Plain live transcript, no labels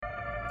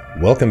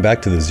Welcome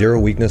back to the Zero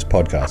Weakness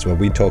Podcast, where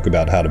we talk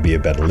about how to be a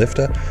better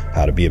lifter,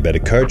 how to be a better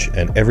coach,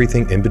 and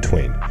everything in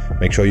between.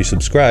 Make sure you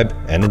subscribe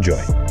and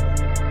enjoy.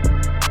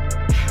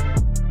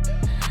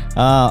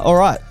 All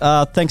right.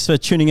 Thanks for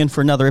tuning in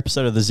for another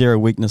episode of the Zero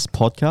Weakness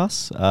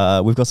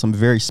Podcast. We've got some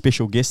very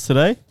special guests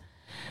today.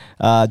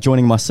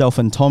 Joining myself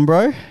and Tom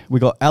Bro, we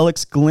got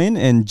Alex Glenn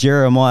and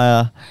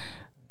Jeremiah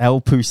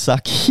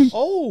Uzel.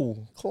 Oh,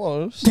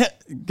 close.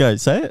 Go,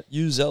 say it.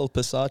 Uzel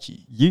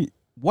Versace.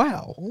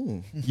 Wow.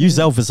 Ooh.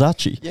 Uzel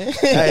Versace. Yeah.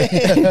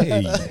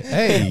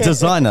 Hey.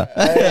 Designer.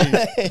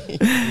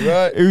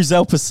 Right.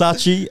 Uzel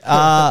Versace.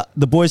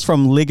 The boys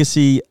from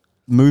Legacy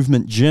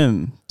Movement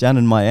Gym down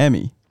in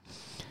Miami.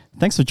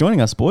 Thanks for joining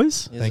us,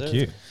 boys. Yes, Thank sir.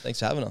 you. Thanks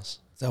for having us.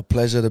 It's our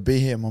pleasure to be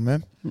here, my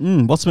man.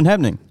 What's been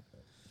happening?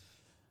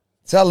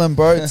 Tell him,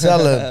 bro.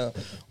 Tell him.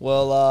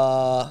 Well,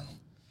 a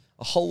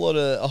whole lot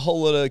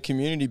of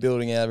community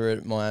building out here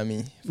at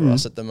Miami for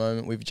us at the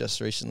moment. We've just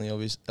recently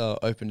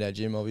opened our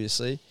gym,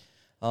 obviously.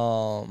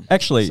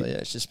 Actually, so yeah,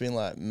 it's just been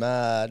like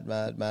mad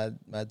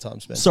time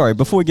spent. Sorry,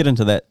 before we get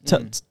into that,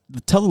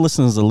 tell the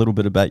listeners a little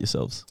bit about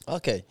yourselves.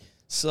 Okay,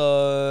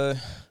 so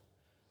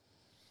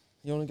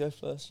you want to go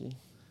first? G?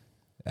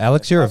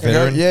 Alex, you're a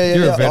veteran. Yeah.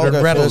 You're a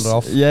veteran. Rattle first. it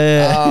off.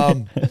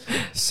 Yeah.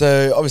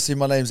 So obviously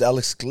my name's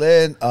Alex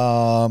Glenn.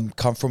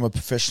 Come from a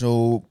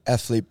professional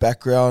athlete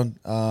background.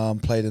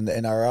 Played in the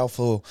NRL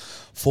for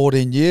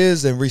 14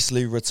 years and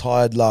recently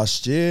retired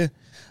last year.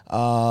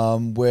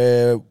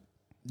 Where,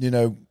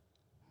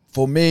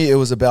 for me it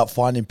was about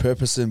finding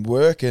purpose in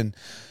work, and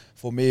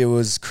for me it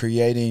was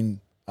creating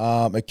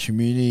a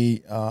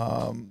community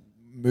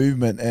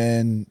movement.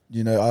 And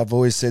I've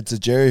always said to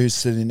Jerry, who's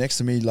sitting next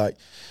to me, like,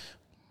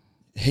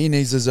 he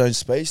needs his own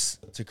space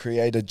to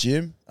create a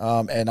gym,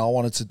 and I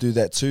wanted to do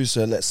that too,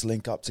 so let's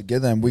link up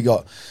together. And we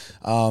got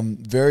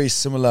very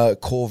similar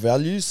core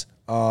values,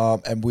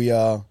 and we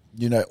are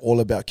all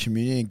about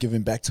community and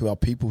giving back to our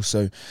people.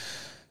 So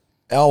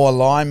our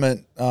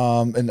alignment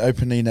in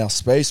opening our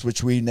space,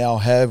 which we now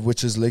have,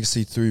 which is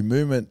Legacy Through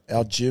Movement,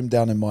 our gym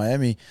down in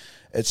Miami,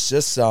 it's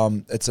just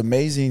it's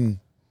amazing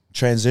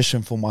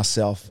transition for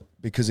myself,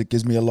 because it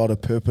gives me a lot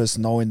of purpose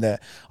knowing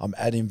that I'm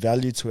adding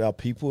value to our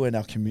people and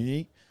our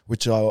community,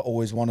 which I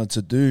always wanted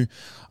to do.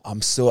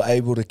 I'm still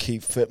able to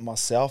keep fit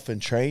myself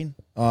and train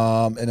in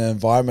an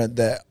environment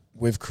that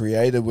we've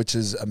created, which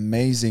is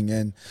amazing.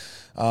 And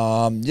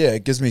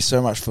it gives me so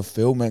much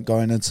fulfillment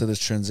going into this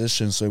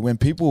transition. So when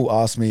people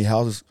ask me,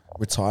 how does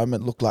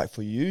retirement look like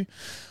for you?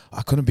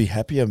 I couldn't be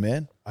happier,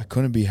 man. I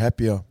couldn't be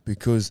happier,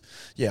 because,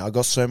 I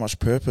got so much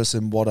purpose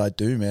in what I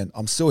do, man.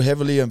 I'm still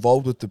heavily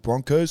involved with the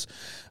Broncos,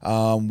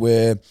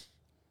 where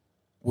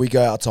we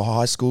go out to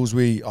high schools.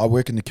 I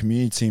work in the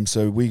community team,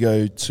 so we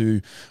go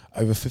to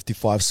over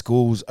 55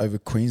 schools over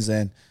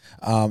Queensland,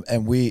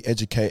 and we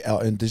educate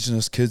our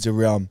Indigenous kids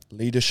around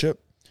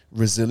leadership,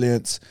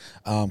 resilience,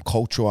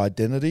 cultural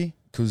identity,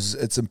 because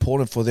it's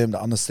important for them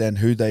to understand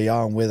who they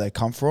are and where they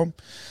come from.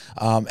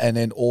 And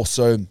then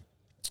also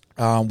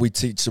we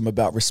teach them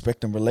about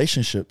respect and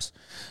relationships.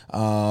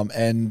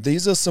 And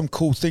these are some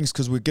cool things,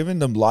 because we're giving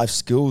them life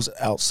skills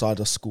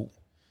outside of school.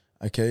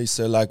 Okay,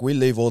 so like we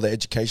leave all the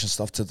education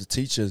stuff to the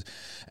teachers,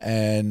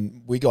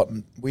 and we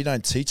don't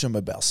teach them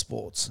about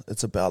sports.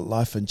 It's about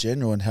life in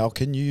general, and how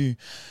can you,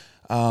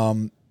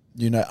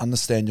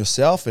 understand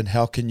yourself, and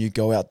how can you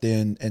go out there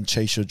and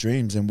chase your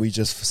dreams. And we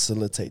just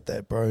facilitate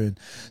that, bro. And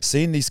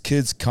seeing these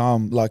kids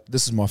come, like,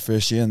 this is my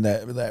first year in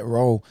that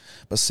role,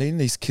 but seeing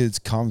these kids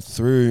come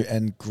through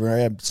and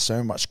grab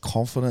so much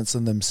confidence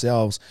in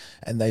themselves,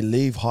 and they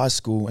leave high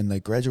school and they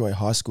graduate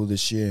high school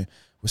this year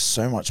with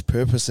so much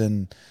purpose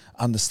and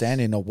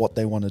understanding of what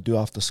they want to do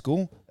after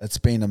school. It's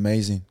been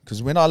amazing,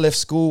 because when I left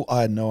school,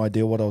 I had no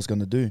idea what I was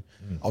going to do.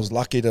 I was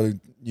lucky to,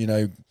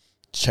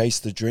 chase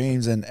the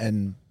dreams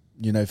and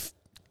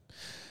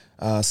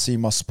see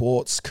my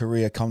sports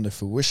career come to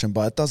fruition,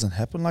 but it doesn't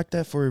happen like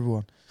that for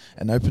everyone.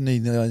 And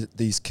opening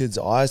these kids'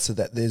 eyes to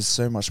that there's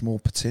so much more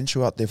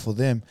potential out there for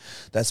them,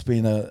 that's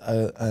been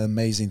an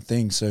amazing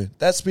thing. So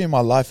that's been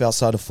my life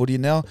outside of footy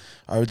now.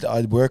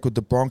 I work with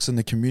the Bronx in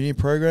the community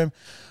program.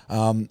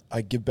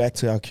 I give back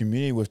to our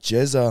community with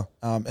Jezza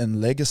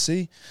and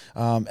Legacy,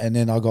 and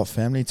then I got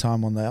family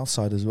time on the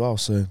outside as well.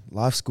 So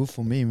life's good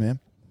for me, man.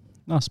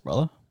 Nice,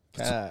 brother.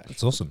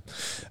 That's awesome.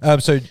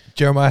 So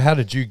Jeremiah, how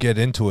did you get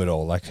into it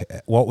all? Like,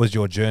 what was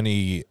your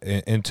journey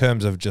in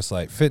terms of just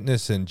like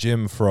fitness and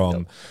gym,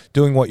 from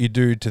doing what you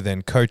do to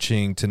then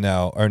coaching to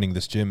now owning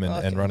this gym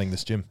and running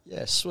this gym?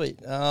 Yeah,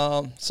 sweet.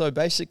 So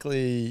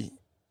basically,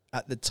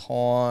 at the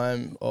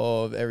time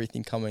of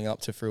everything coming up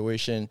to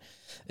fruition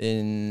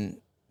in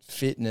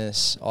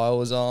fitness, I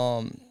was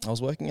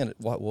working at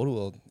White Water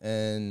World,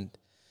 and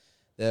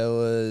there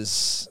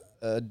was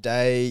a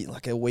day,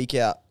 like a week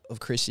out of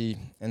Chrissy,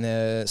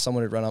 and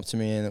someone had run up to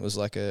me, and it was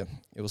like a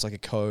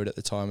code at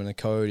the time, and a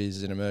code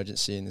is an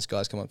emergency. And this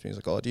guy's come up to me, he's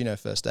like, "Oh, do you know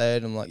first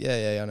aid?" I'm like,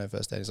 yeah, I know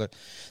first aid. He's like,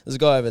 "There's a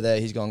guy over there,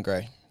 he's gone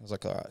grey." I was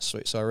like, "All right,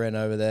 sweet." So I ran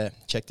over there,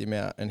 checked him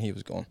out, and he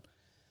was gone.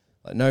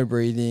 Like, no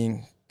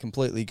breathing,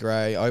 completely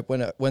grey. I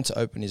went to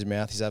open his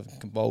mouth, he's having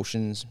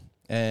convulsions,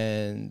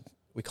 and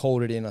we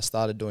called it in. I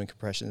started doing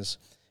compressions,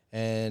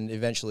 and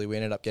eventually we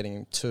ended up getting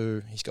him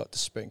 2. He's got to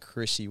sprint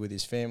Chrissy with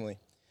his family.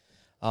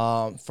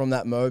 From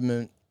that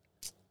moment,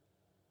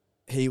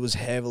 he was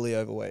heavily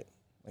overweight,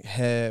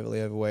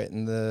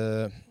 and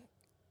the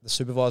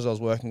supervisor I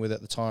was working with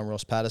at the time,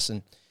 Ross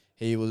Patterson,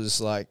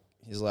 he's like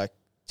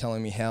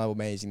telling me how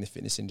amazing the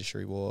fitness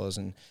industry was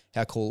and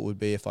how cool it would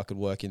be if I could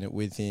work in it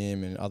with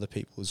him and other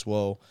people as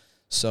well.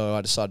 So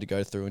I decided to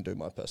go through and do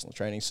my personal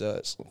training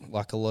certs,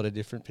 like a lot of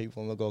different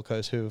people on the Gold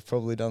Coast who have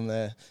probably done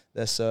their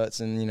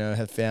certs and, you know,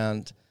 have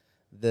found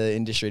the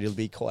industry to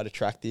be quite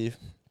attractive.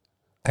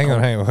 Hang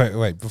on,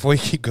 wait. Before you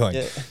keep going,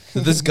 Yeah. so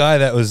this guy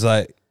that was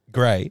like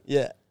great,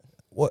 Yeah.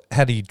 what,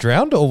 had he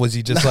drowned or was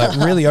he just like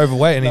really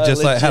overweight and he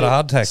just like had a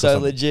heart attack or So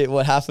something? legit,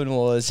 what happened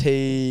was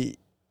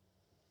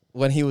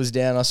when he was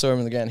down, I saw him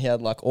on the ground, he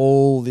had like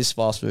all this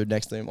fast food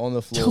next to him on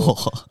the floor.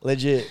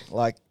 Legit,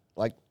 like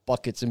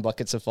buckets and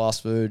buckets of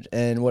fast food.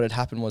 And what had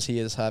happened was he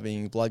was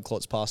having blood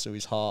clots pass through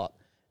his heart.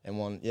 And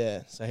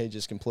so he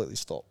just completely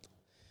stopped.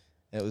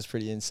 It was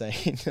pretty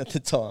insane at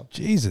the time.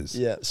 Jesus.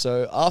 Yeah,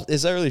 so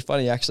it's really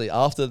funny actually.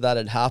 After that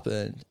had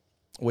happened,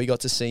 we got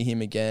to see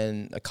him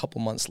again a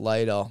couple months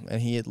later, and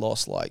he had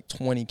lost like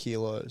 20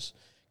 kilos.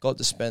 Got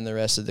to spend the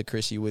rest of the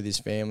Chrissy with his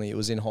family. It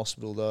was in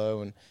hospital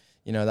though, and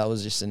you know that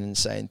was just an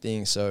insane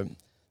thing. So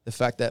the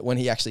fact that when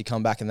he actually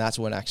come back, and that's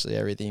when actually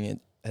everything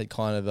had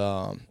kind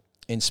of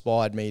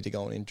inspired me to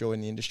go and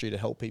join the industry to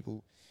help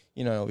people,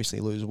 you know, obviously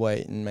lose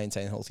weight and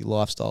maintain healthy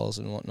lifestyles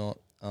and whatnot.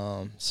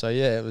 So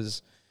yeah, it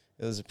was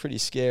a pretty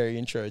scary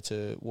intro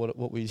to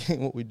what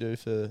we do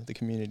for the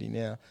community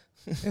now.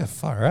 Yeah,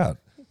 far out.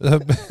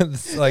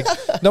 It's like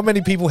not many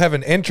people have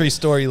an entry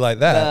story like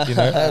that, you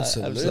know.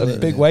 Absolutely. A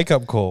big wake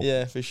up call.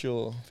 Yeah, for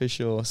sure.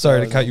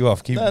 Sorry to cut you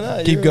off. Keep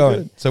you're going.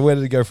 good. So where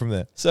did it go from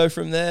there? So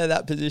from there,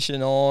 that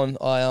position on,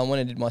 I went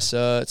and did my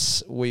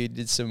certs. We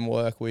did some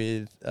work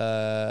with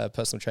a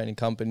personal training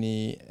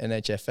company,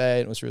 NHFA,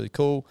 and it was really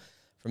cool.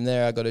 From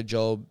there, I got a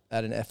job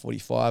at an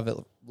F45 at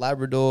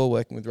Labrador,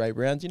 working with Ray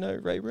Brown. Do you know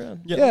Ray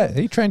Brown? Yeah,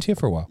 he trained here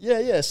for a while.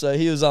 Yeah. So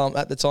he was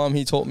at the time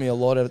he taught me a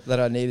lot that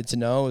I needed to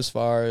know as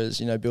far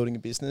as, you know, building a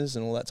business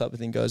and all that type of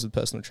thing goes with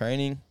personal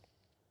training.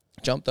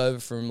 Jumped over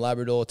from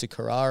Labrador to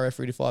Carrara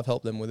F45,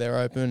 helped them with their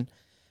open,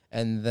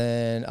 and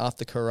then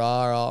after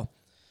Carrara,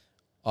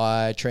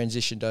 I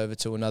transitioned over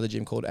to another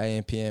gym called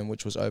AMPM,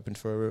 which was open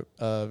for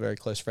a very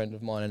close friend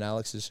of mine and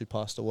Alex's, who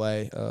passed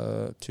away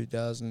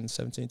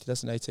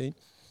 2018.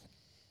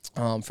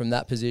 From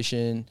that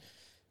position,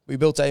 we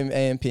built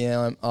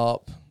AMPM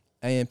up.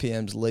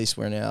 AMPM's lease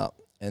went out,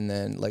 and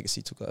then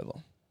Legacy took over.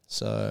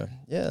 So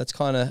yeah, that's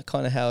kind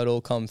of how it all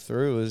come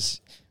through.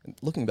 Is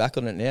looking back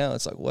on it now,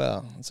 it's like,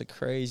 wow, it's a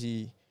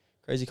crazy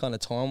kind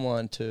of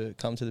timeline to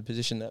come to the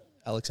position that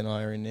Alex and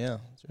I are in now.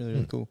 It's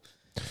really cool.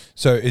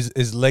 So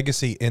is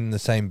Legacy in the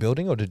same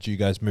building, or did you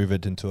guys move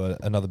it into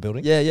another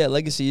building? Yeah.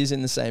 Legacy is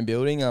in the same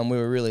building. We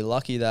were really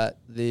lucky that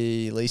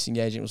the leasing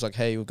agent was like,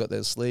 hey, we've got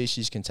this lease.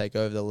 You can take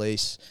over the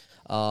lease,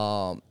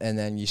 and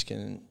then you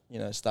can, you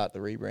know, start the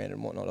rebrand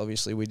and whatnot.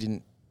 Obviously, we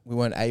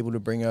weren't able to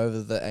bring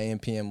over the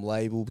AMPM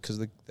label because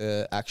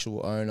the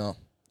actual owner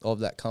of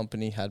that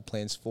company had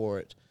plans for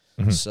it.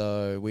 Mm-hmm.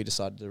 So we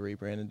decided to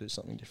rebrand and do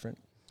something different.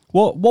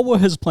 What were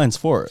his plans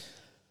for it?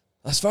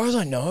 As far as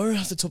I know,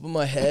 off the top of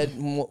my head,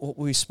 what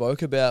we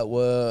spoke about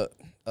were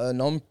a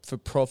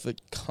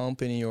non-for-profit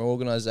company or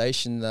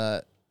organisation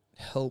that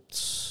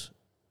helped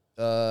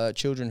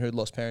children who'd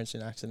lost parents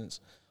in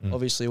accidents.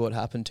 Obviously, what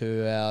happened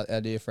to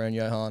our dear friend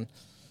Johan,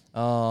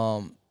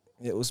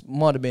 it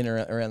might have been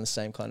around the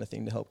same kind of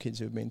thing to help kids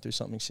who've been through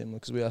something similar,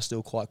 because we are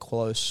still quite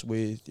close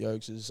with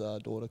Yogs'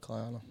 daughter,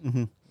 Kayana.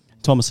 Mm-hmm.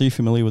 Thomas, are you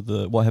familiar with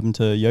what happened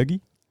to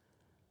Yogi?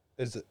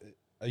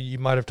 You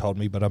might have told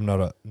me, but I'm not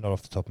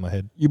off the top of my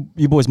head.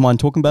 You boys mind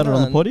talking about it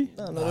on the potty?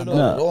 No, not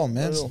Not at all,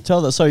 man.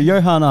 Tell that. So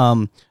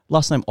Johan,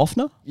 last name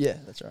Offner? Yeah,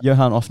 that's right.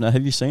 Johan Offner.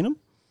 Have you seen him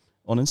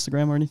on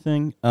Instagram or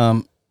anything?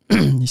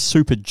 He's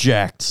super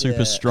jacked,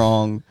 super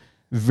strong,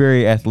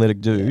 very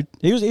athletic dude.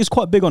 Yeah. He was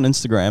quite big on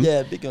Instagram.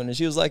 Yeah, big on it.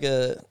 He was like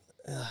how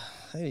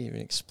do you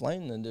even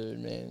explain the dude,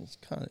 man?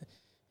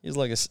 He was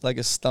like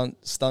a stunt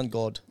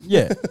god.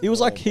 Yeah, he was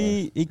like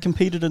he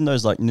competed in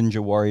those like Ninja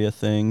Warrior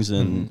things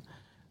and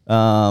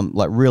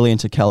like really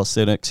into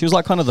calisthenics. He was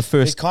like kind of the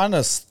first. He kind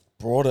of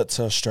brought it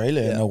to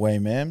Australia in a way,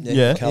 man.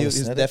 Yeah. He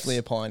was definitely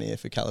a pioneer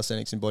for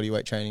calisthenics and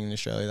bodyweight training in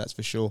Australia. That's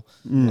for sure.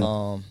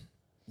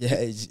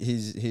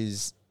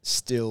 He's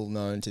still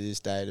known to this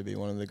day to be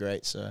one of the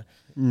greats. So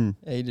yeah,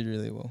 he did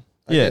really well.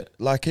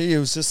 Like he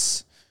was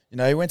just, you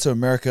know, he went to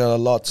America a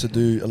lot to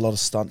do a lot of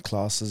stunt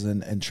classes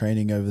and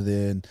training over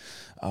there, and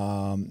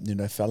you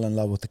know, fell in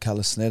love with the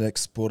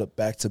calisthenics, brought it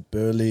back to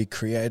Burleigh,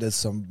 created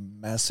some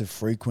massive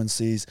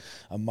frequencies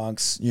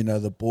amongst, you know,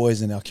 the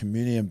boys in our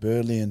community in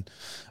Burleigh.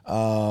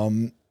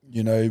 And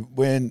you know,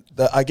 when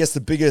I guess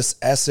the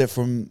biggest asset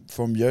from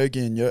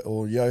Yogi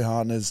or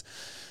Johan is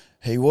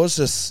he was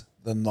just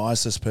the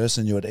nicest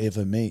person you would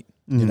ever meet.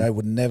 You know,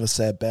 would never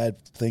say a bad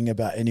thing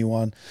about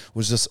anyone.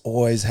 Was just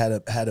always had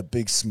a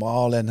big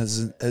smile, and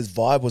his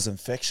vibe was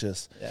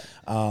infectious. Yeah.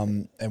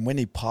 And when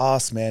he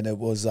passed, man, it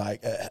was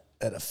like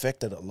it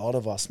affected a lot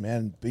of us,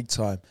 man, big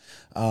time.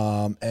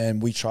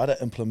 And we try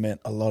to implement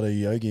a lot of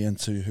yogi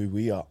into who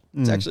we are.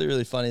 It's actually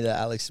really funny that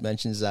Alex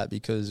mentions that,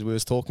 because we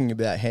was talking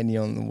about Henny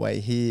on the way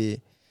here,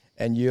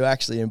 and you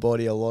actually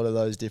embody a lot of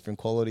those different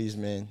qualities,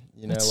 man.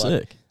 You know, That's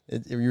like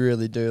sick. you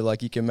really do.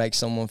 Like, you can make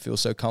someone feel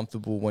so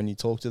comfortable when you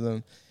talk to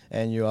them,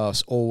 and you are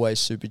always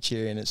super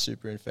cheery, and it's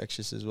super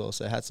infectious as well.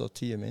 So hats off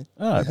to you, man.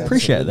 Oh, I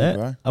appreciate that.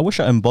 Bro. I wish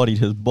I embodied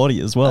his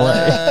body as well.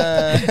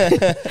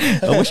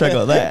 I wish I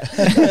got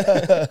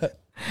that.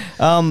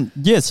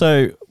 Yeah,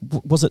 so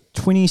was it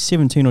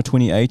 2017 or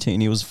 2018?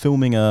 He was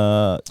filming. Do you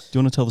want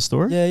to tell the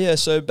story? Yeah.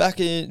 So back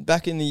in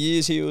the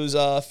years, he was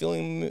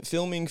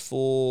filming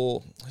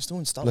for. He's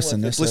doing stuff like Bliss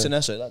and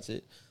Esso. That's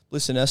it,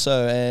 Bliss and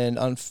Esso. And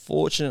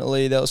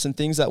unfortunately, there were some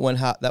things that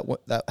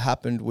that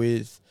happened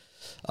with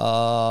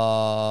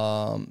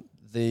the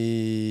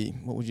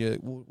what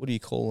do you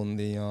call them,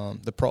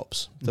 the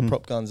props, the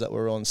prop guns that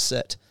were on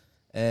set,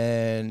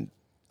 and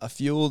a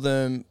few of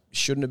them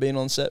shouldn't have been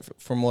on set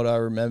from what I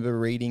remember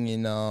reading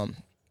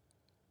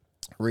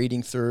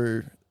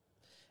through,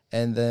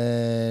 and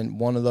then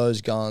one of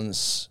those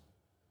guns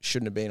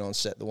shouldn't have been on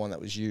set, the one that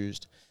was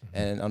used,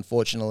 and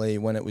unfortunately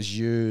when it was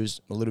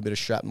used, a little bit of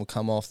shrapnel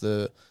come off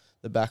the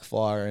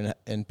backfire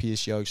and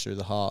pierce yokes through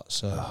the heart.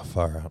 So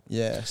far out.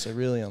 yeah, so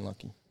really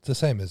unlucky. It's the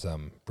same as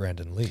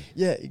Brandon Lee.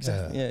 Yeah,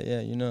 exactly.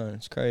 Yeah, you know,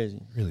 it's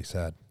crazy. Really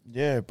sad.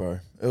 Yeah, bro.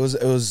 It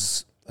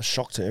was a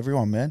shock to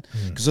everyone, man,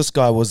 because this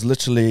guy was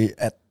literally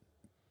at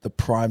the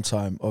prime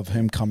time of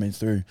him coming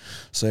through.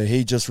 So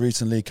he just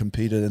recently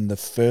competed in the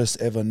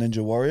first ever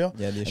Ninja Warrior,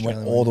 and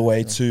went all the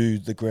way to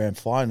the grand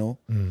final.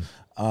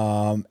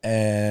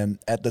 And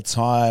at the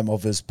time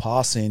of his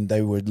passing,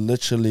 they were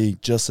literally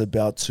just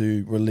about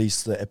to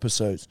release the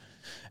episodes,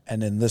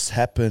 and then this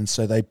happened.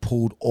 So they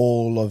pulled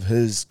all of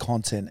his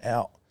content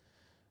out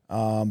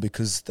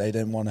because they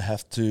didn't want to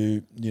have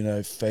to, you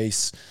know,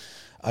 face,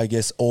 I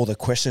guess, all the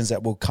questions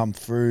that will come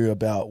through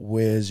about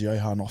where's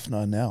Johan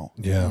Offner now.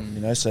 Yeah.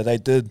 You know, so they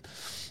did,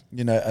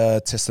 you know, a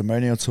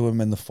testimonial to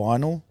him in the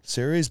final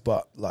series,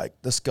 but like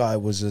this guy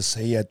was just,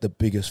 he had the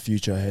biggest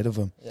future ahead of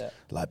him. Yeah.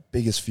 Like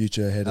biggest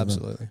future ahead of him.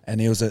 Absolutely. And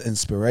he was an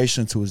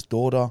inspiration to his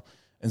daughter,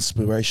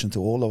 inspiration to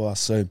all of us.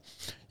 So,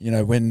 you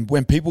know,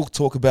 when people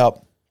talk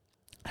about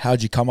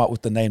how'd you come up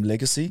with the name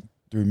Legacy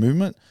through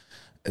movement,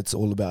 it's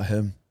all about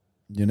him.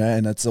 You know,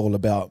 and it's all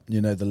about,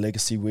 you know, the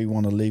legacy we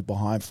want to leave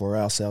behind for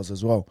ourselves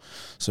as well.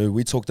 So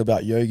we talked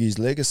about Yogi's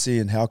legacy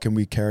and how can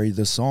we carry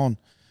this on.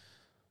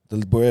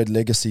 The word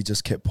legacy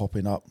just kept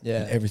popping up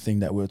in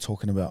everything that we were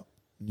talking about.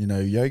 You know,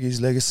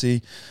 Yogi's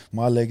legacy,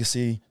 my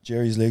legacy,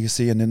 Jerry's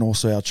legacy, and then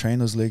also our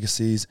trainers'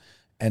 legacies,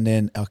 and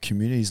then our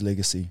community's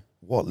legacy.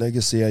 What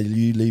legacy are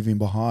you leaving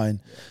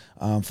behind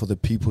for the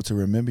people to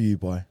remember you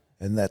by?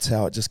 And that's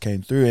how it just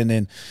came through. And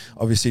then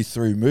obviously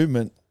through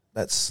movement,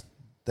 that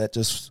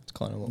just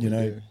kind of what you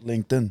know do.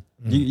 linked in.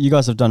 You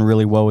guys have done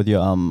really well with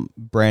your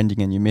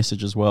branding and your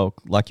message as well,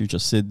 like you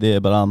just said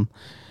there. But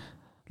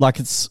like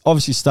it's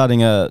obviously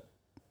starting a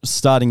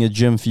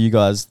gym for you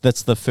guys.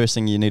 That's the first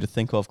thing you need to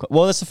think of.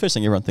 Well, that's the first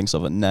thing everyone thinks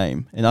of, a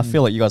name, and I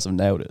feel like you guys have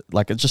nailed it.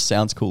 Like it just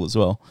sounds cool as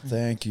well.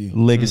 Thank you.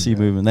 Legacy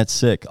movement, that's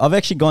sick. I've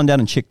actually gone down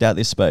and checked out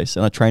this space,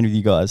 and I trained with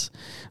you guys.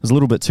 It was a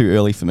little bit too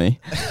early for me.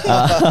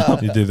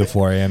 You do the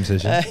 4 a.m.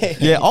 session.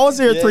 Yeah, I was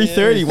there at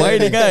 3:30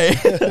 waiting.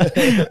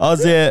 I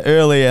was there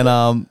early,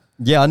 and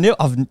yeah,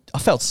 I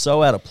felt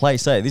so out of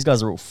place. Hey, these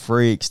guys are all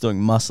freaks doing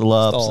muscle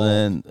ups,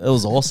 and it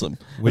was awesome.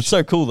 It's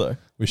so cool though.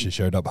 Wish you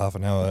showed up half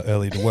an hour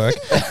early to work.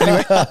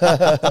 Anyway,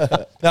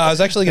 no, I was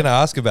actually going to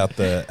ask about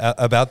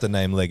the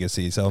name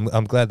Legacy. So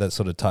I'm glad that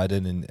sort of tied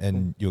in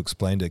and you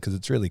explained it, because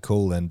it's really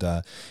cool. And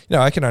you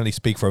know, I can only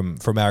speak from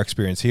our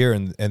experience here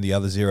and the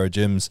other Zero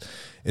gyms.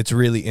 It's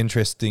really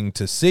interesting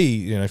to see,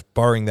 you know,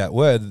 borrowing that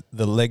word,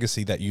 the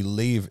legacy that you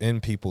leave in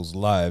people's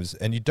lives,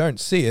 and you don't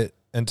see it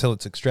until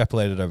it's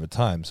extrapolated over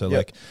time. So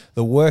like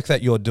the work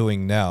that you're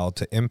doing now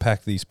to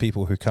impact these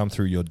people who come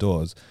through your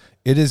doors,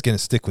 it is going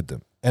to stick with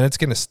them, and it's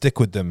going to stick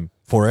with them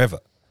forever.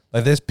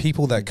 Like there's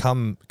people that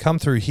come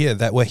through here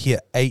that were here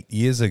 8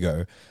 years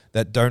ago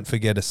that don't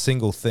forget a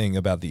single thing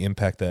about the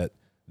impact that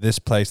this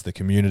place, the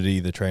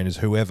community, the trainers,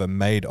 whoever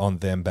made on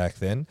them back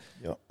then.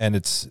 And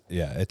it's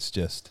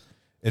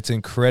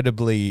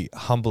incredibly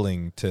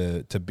humbling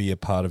to be a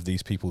part of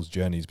these people's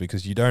journeys,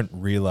 because you don't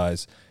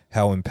realize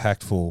how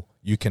impactful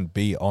you can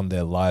be on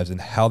their lives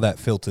and how that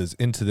filters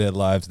into their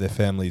lives, their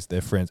families,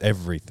 their friends,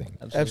 everything.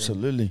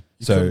 Absolutely.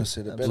 So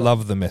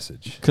love the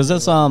message. Because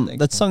that's something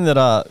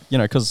that you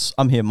know, because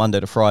I'm here Monday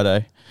to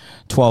Friday,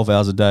 12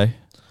 hours a day.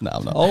 No,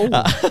 I'm not.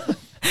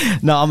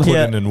 No, I'm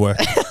here. Put in work.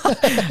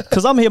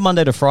 Because I'm here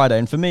Monday to Friday,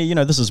 and for me, you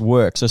know, this is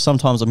work. So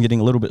sometimes I'm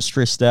getting a little bit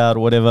stressed out or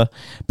whatever.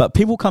 But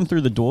people come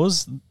through the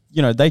doors,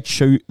 you know, they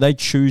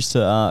choose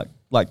to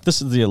like,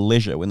 this is their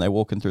leisure when they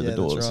walk in through the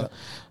doors. That's right.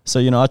 So,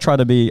 you know, I try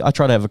to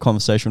have a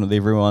conversation with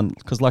everyone,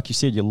 because like you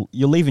said, you're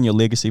leaving your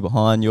legacy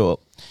behind.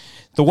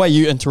 the way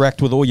you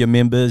interact with all your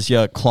members,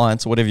 your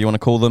clients, or whatever you want to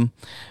call them.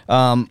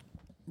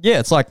 Yeah,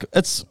 it's like,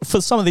 it's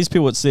for some of these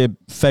people, it's their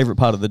favorite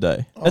part of the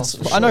day.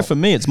 I know for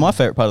me, it's my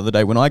favorite part of the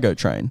day when I go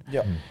train.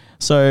 Yeah.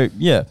 So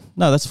yeah,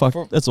 no, that's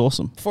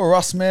awesome. For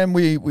us, man,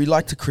 we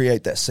like to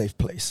create that safe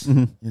place.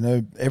 You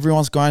know,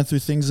 everyone's going through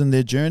things in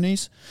their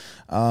journeys,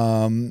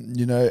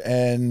 you know,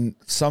 and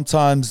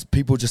sometimes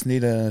people just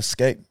need an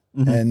escape,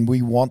 and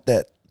we want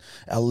that.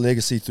 Our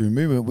legacy through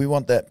movement, we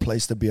want that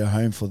place to be a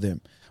home for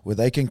them, where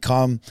they can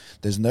come.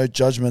 There's no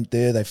judgment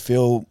there. They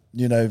feel,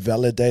 you know,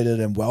 validated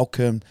and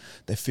welcomed.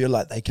 They feel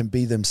like they can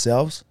be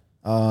themselves.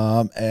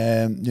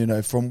 And, you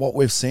know, from what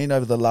we've seen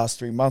over the last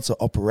 3 months of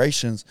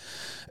operations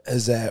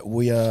is that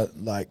we are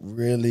like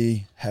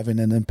really having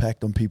an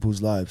impact on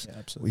people's lives. Yeah,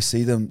 absolutely. We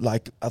see them,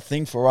 like, a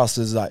thing for us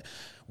is like,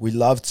 we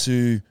love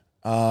to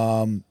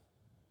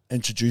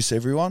introduce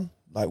everyone.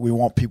 Like, we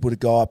want people to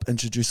go up,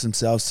 introduce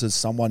themselves to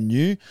someone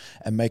new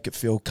and make it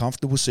feel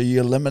comfortable. So you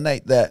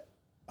eliminate that,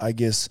 I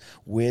guess,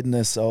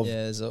 weirdness of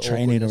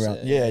training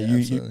around.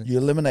 You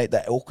eliminate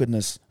that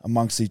awkwardness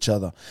amongst each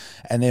other.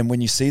 And then when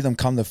you see them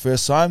come the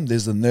first time,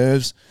 there's the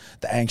nerves,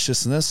 the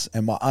anxiousness.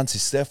 And my auntie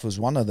Steph was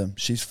one of them.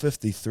 She's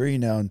 53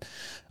 now.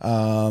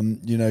 And,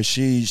 you know,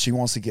 she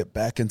wants to get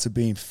back into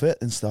being fit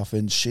and stuff.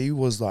 And she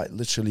was like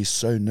literally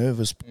so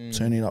nervous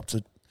turning up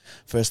to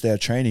first day of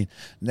training.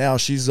 Now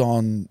she's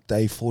on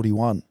day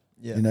 41.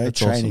 You know,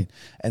 training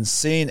and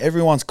seeing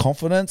everyone's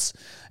confidence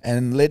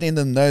and letting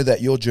them know that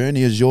your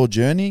journey is your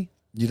journey.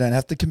 You don't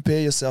have to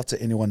compare yourself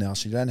to anyone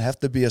else. You don't have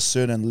to be a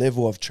certain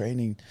level of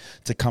training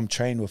to come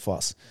train with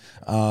us.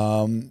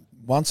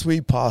 Once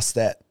we pass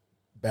that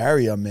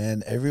barrier,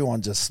 man,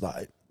 everyone just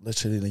like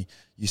literally,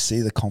 you see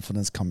the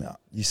confidence come out.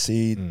 You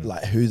see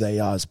like who they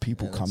are as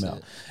people come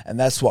out. And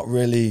that's what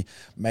really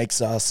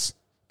makes us,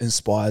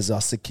 inspires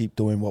us to keep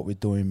doing what we're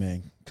doing,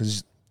 man.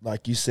 Because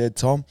like you said,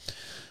 Tom,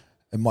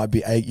 it might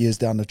be 8 years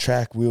down the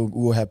track.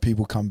 We'll have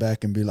people come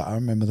back and be like, I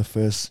remember the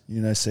first,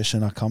 you know,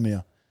 session I come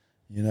here,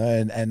 you know,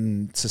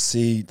 and to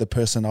see the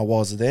person I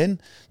was then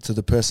to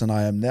the person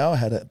I am now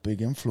had a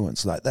big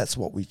influence. Like, that's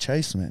what we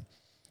chase, man.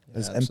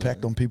 There's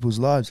impact on people's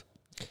lives.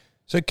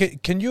 So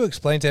can you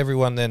explain to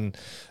everyone then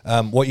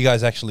what you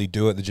guys actually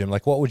do at the gym?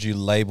 Like, what would you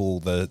label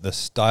the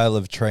style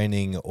of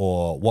training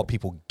or what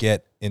people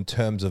get in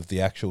terms of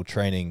the actual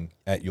training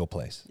at your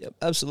place? Yep,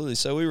 absolutely.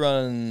 So we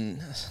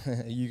run,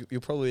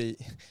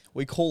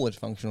 we call it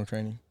functional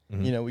training.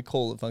 You know, we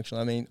call it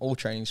functional. I mean, all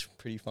training's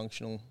pretty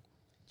functional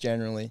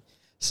generally.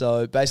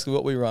 So basically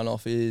what we run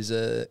off is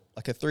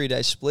like a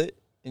 3-day split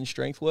in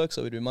strength work.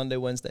 So we do Monday,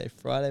 Wednesday,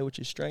 Friday, which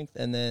is strength,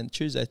 and then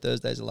Tuesday,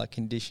 Thursdays are like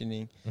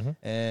conditioning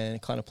and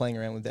kind of playing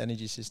around with the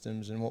energy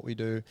systems. And what we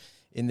do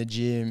in the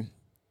gym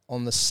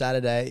on the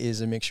Saturday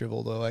is a mixture of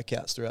all the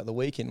workouts throughout the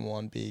week in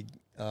one big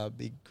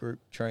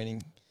group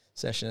training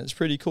session. It's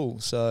pretty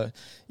cool. So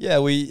yeah,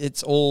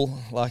 it's all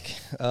like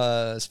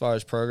as far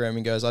as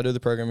programming goes, I do the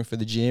programming for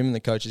the gym, and the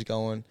coaches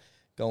go and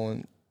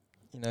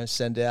you know,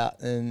 send out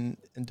and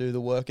do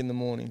the work in the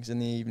mornings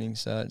and the evenings.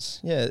 So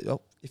it's,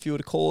 if you were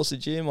to call us a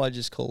gym, I'd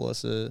just call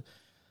us a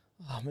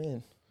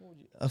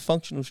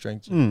functional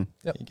strength gym.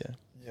 There you go.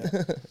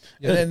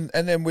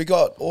 And then we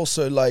got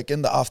also, like,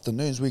 in the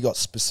afternoons, we got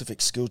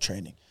specific skill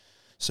training.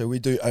 So we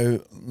do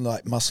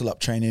like muscle up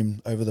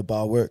training over the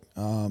bar work.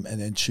 And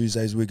then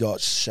Tuesdays we got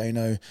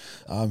Shano,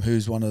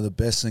 who's one of the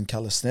best in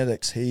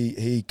calisthenics.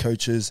 He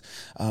coaches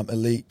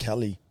Elite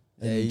Cali.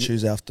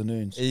 Tuesday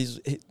afternoons. He's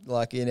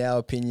like, in our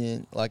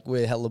opinion, like,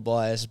 we're hella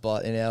biased,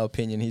 but in our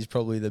opinion, he's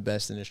probably the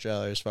best in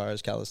Australia as far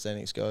as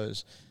calisthenics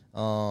goes.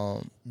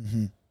 You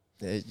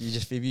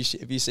just if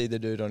you see the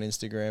dude on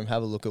Instagram,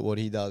 have a look at what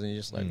he does, and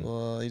you're just like,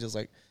 well, he does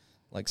like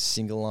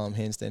single arm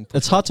handstand.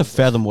 It's hard to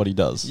fathom what he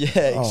does.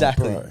 Yeah,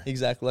 exactly,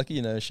 exactly. Like,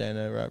 you know,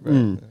 Shano,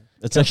 right?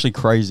 It's actually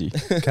crazy.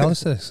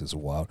 Calisthenics is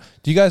wild.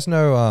 Do you guys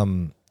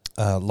know?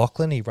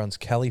 Lachlan, he runs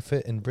Cali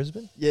Fit in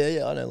Brisbane.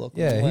 Yeah, I know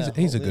Lachlan. Yeah,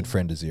 he's a good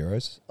friend of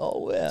Zero's. Oh,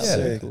 wow. Yeah.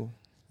 So cool.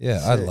 Yeah,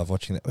 I love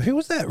watching that. Who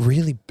was that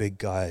really big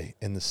guy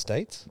in the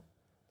States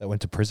that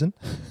went to prison?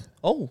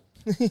 Oh.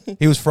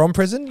 He was from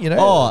prison, you know?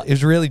 Oh. He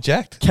was really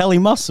jacked. Kelly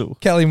Muscle.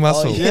 Kelly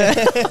Muscle. Oh,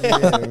 yeah.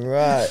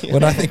 Right.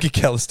 When I think of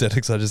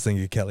calisthenics, I just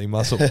think of Kelly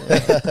Muscle.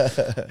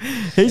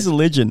 He's a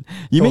legend.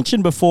 You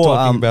mentioned before...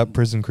 Talking about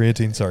prison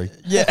creatine, sorry.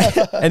 Yeah.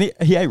 And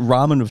he ate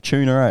ramen with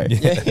tuna, eh?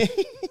 Yeah.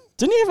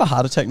 Didn't he have a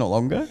heart attack not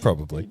long ago?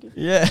 Probably.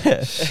 Yeah.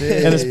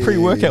 And his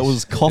pre-workout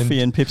was coffee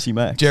and Pepsi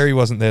Max. Jerry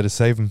wasn't there to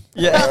save him.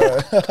 Yeah.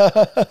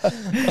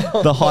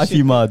 The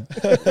hyphy mud.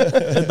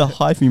 The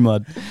hyphy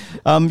mud.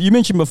 You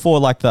mentioned before,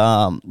 like,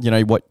 the you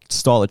know, what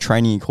style of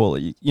training you call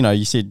it. You know,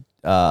 you said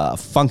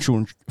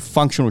functional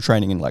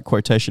training in, like,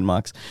 quotation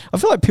marks. I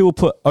feel like people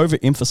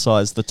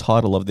overemphasize the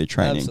title of their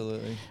training.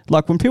 Absolutely.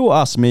 Like, when people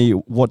ask me,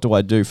 what do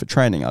I do for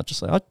training? I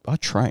just say, I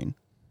train.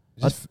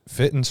 Just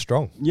fit and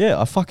strong.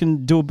 Yeah, I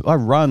fucking do. I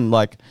run,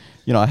 like,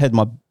 you know,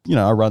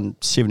 I run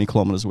 70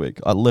 kilometers a week.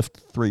 I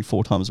lift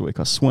 3-4 times a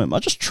week. I swim. I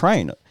just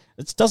train.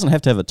 It doesn't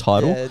have to have a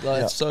title.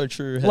 Yeah, it's so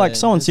true. Like,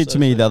 someone said to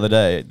me the other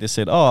day, they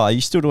said, "Oh, are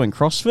you still doing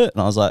CrossFit?"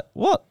 And I was like,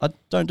 "What? I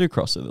don't do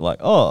CrossFit." They're like,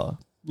 "Oh,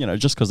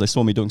 just because they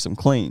saw me doing some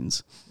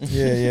cleans.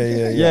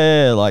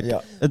 Yeah. Like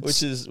Yeah.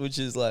 Which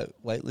is like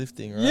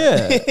weightlifting, right?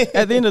 Yeah.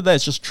 At the end of the day,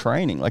 it's just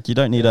training. Like you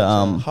don't need to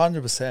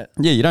 100%.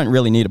 yeah, you don't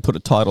really need to put a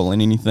title in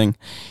anything,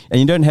 and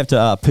you don't have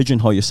to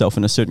pigeonhole yourself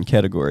in a certain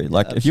category.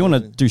 Like if you want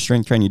to do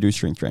strength training, you do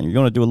strength training. If you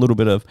want to do a little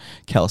bit of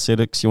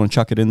calisthenics, you want to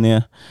chuck it in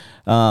there,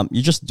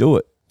 you just do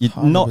it.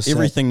 Not 100%.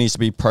 everything needs to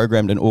be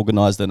programmed and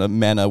organized in a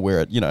manner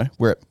where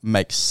it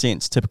makes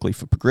sense. Typically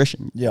for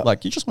progression,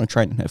 like you just want to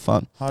train and have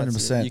fun.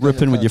 100%. Rip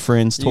in with your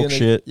friends, talk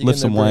shit, lift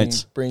some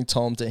weights. Bring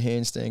Tom to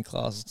handstand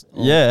class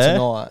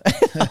tonight.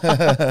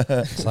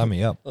 Sign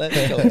me up. Let's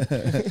go.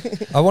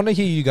 I want to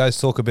hear you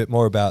guys talk a bit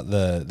more about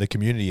the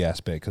community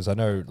aspect, because I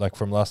know, like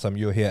from last time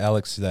you were here,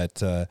 Alex,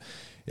 that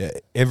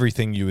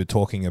everything you were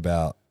talking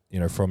about,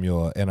 from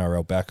your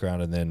NRL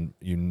background, and then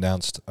you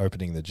announced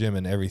opening the gym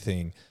and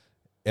everything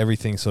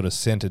sort of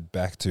centered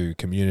back to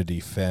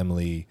community,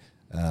 family,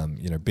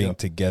 being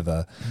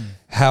together.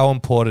 How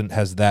important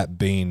has that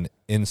been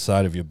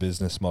inside of your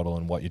business model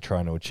and what you're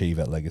trying to achieve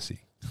at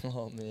Legacy?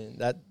 Oh man,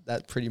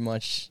 that pretty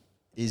much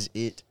is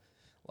it.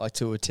 Like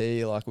to a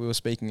T. Like we were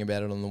speaking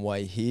about it on the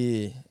way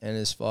here, and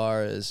as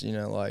far as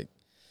like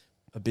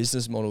a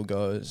business model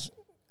goes,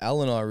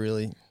 Al and I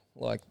really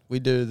we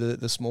do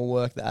the small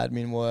work, the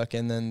admin work,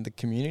 and then the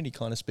community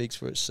kind of speaks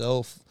for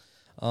itself.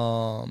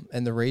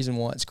 And the reason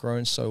why it's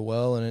grown so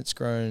well and it's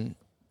grown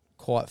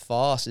quite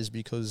fast is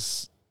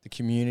because the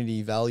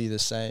community value the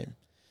same.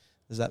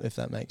 If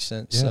that makes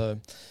sense? Yeah.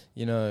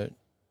 So,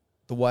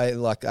 the way,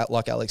 like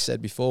Alex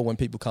said before, when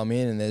people come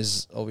in and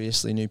there's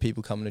obviously new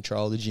people coming to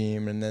trial the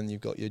gym, and then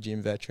you've got your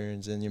gym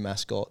veterans and your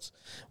mascots,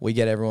 we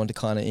get everyone to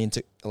kind of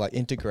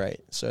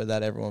integrate so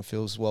that everyone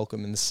feels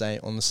welcome on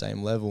the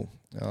same level.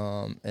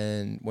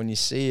 And when you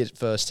see it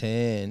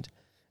firsthand,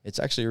 it's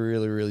actually a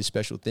really, really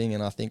special thing.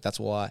 And I think that's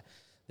why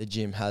the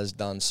gym has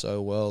done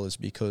so well, is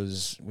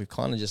because we've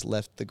kind of just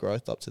left the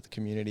growth up to the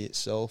community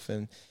itself,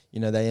 and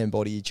they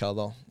embody each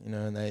other,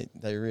 and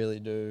they really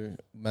do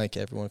make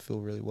everyone feel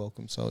really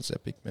welcome. So it's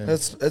epic, man.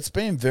 It's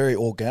been very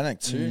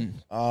organic too.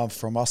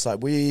 From our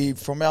side, we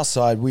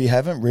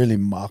haven't really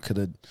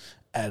marketed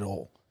at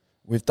all.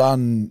 We've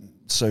done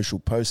social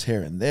posts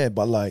here and there,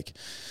 but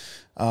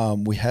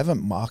we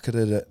haven't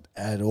marketed it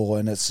at all,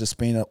 and it's just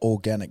been an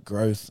organic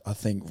growth. I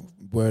think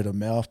word of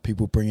mouth,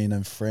 people bringing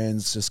in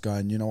friends, just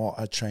going, you know what,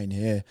 I train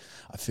here,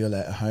 I feel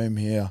at home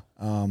here,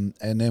 and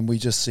then we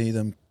just see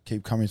them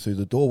keep coming through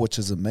the door, which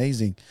is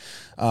amazing.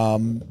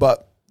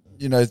 But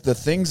the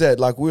things that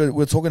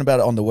we're talking about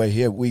it on the way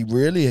here, we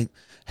really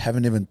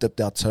haven't even dipped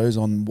our toes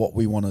on what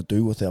we want to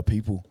do with our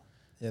people.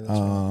 Yeah, that's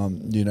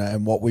right.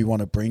 And what we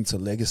want to bring to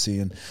Legacy.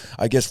 And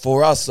I guess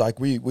for us,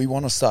 we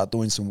want to start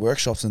doing some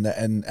workshops and that.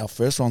 And our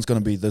first one's going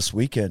to be this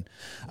weekend.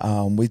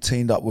 We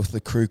teamed up with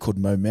the crew called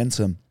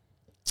Momentum,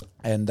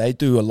 and they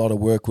do a lot of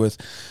work with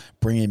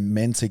bringing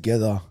men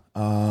together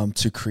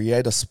to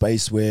create a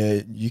space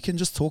where you can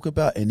just talk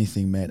about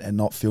anything, man, and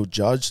not feel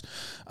judged.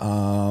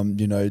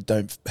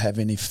 Don't have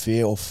any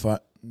fear or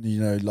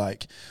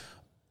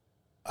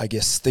I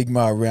guess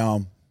stigma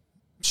around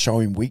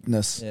showing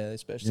weakness. Yeah,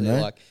 especially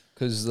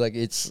because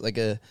it's like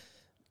a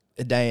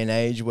day and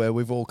age where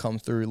we've all come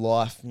through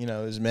life,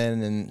 as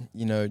men,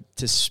 and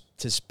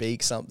to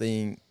speak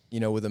something,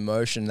 with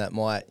emotion that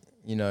might,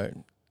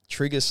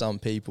 trigger some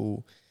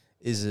people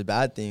is a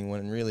bad thing,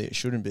 when really it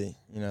shouldn't be.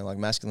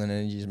 Masculine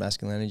energy is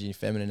masculine energy,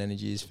 feminine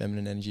energy is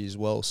feminine energy as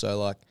well.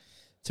 So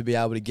to be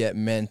able to get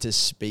men to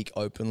speak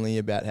openly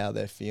about how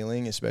they're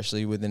feeling,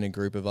 especially within a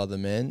group of other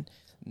men,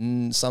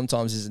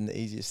 sometimes isn't the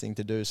easiest thing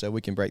to do. So we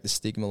can break the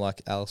stigma,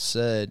 like Al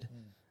said.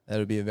 That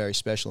would be a very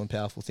special and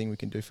powerful thing we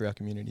can do for our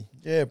community.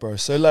 Yeah, bro.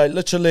 So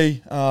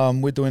literally,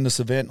 we're doing this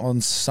event on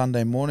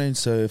Sunday morning.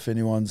 So if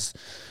anyone's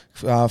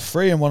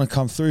free and want to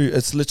come through,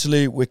 it's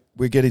literally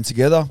we're getting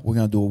together. We're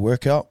going to do a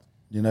workout,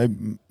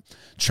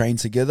 train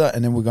together,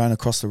 and then we're going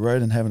across the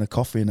road and having a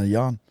coffee and a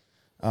yarn.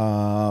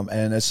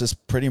 And it's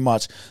just pretty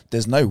much,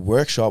 there's no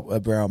workshop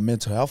around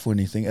mental health or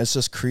anything. It's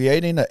just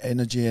creating an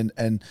energy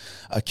and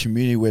a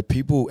community where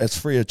people, it's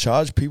free of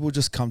charge. People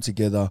just come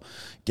together,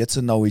 get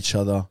to know each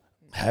other,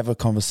 have a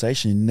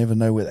conversation. You never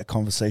know where that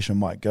conversation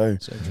might go.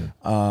 So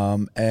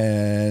true.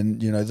 And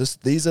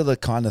these are the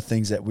kind of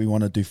things that we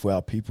want to do for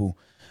our people,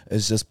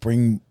 is just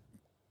bring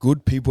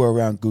good people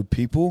around good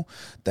people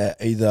that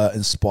either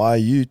inspire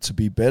you to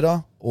be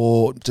better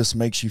or just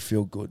makes you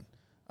feel good.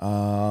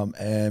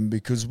 And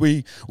because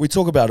we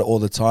talk about it all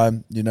the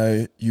time,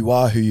 you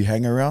are who you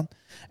hang around,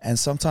 and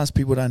sometimes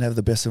people don't have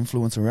the best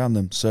influence around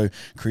them. So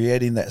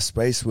creating that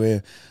space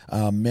where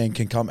men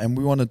can come, and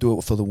we want to do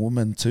it for the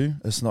women too.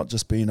 It's not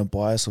just being a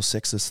bias or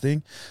sexist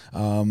thing.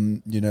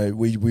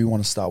 We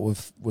want to start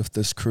with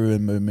this crew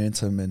and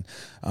Momentum, and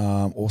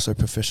also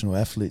professional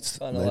athletes. It's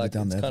kind of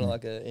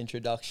like an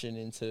introduction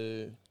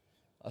into,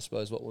 I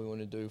suppose, what we want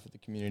to do for the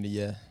community.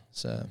 Yeah.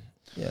 So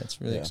yeah,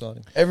 it's really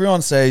exciting.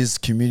 Everyone says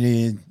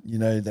community,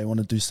 they want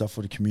to do stuff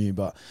for the community,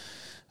 but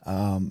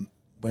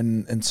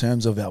when in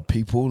terms of our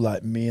people,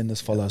 like me and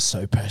this fellow are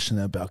so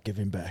passionate about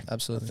giving back.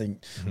 Absolutely. I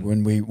think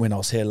when I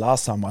was here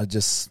last time, I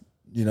just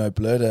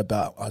blurted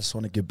about, I just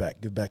want to give back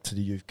to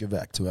the youth, give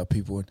back to our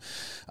people.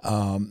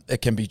 And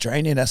it can be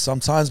draining at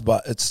sometimes,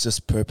 but it's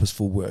just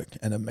purposeful work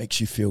and it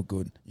makes you feel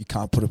good. You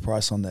can't put a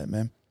price on that,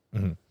 man.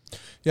 Mm-hmm.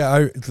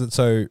 Yeah,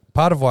 so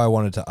part of why I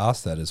wanted to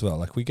ask that as well,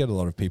 like we get a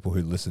lot of people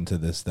who listen to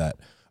this that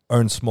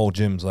own small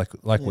gyms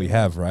like we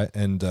have, right?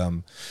 And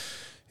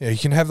you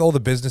can have all the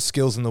business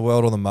skills in the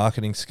world, all the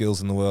marketing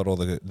skills in the world, all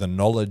the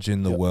knowledge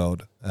in the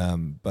world,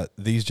 but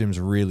these gyms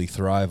really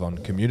thrive on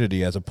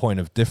community as a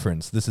point of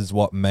difference. This is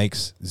what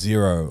makes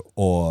Zero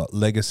or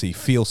Legacy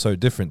feel so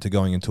different to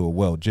going into a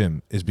world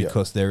gym, is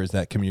because there is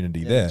that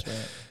community there. That's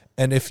right.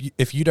 And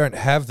if you don't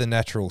have the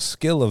natural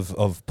skill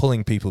of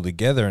pulling people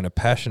together and a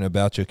passion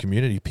about your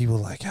community, people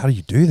are like, how do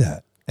you do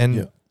that?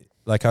 And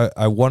like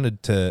I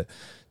wanted to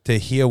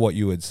hear what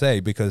you would say,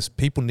 because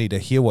people need to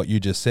hear what you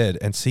just said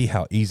and see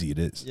how easy it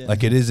is. Yeah.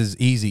 Like it is as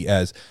easy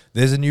as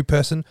there's a new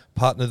person,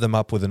 partner them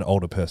up with an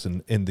older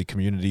person in the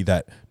community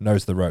that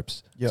knows the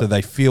ropes. So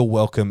they feel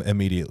welcome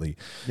immediately.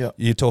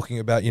 You're talking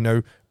about,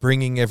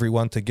 bringing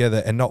everyone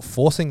together and not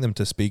forcing them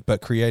to speak,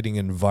 but creating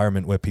an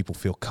environment where people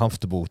feel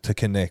comfortable to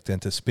connect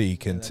and to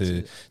speak and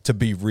to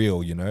be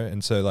real,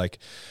 And so like,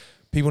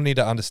 people need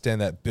to understand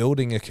that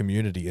building a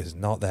community is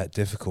not that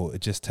difficult.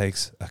 It just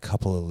takes a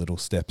couple of little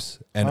steps.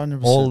 And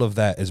 100%. all of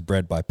that is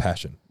bred by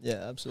passion.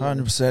 Yeah,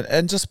 absolutely. 100%.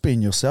 And just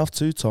being yourself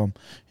too, Tom.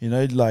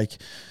 Like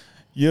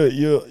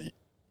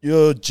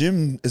your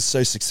gym is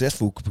so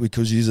successful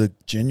because you're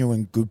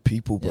genuine good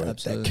people, bro,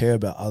 that care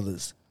about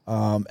others.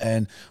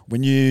 And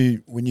when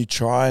you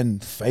try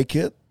and fake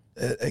it,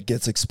 it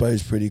gets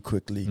exposed pretty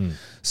quickly.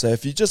 So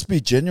if you just be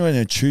genuine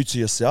and true to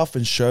yourself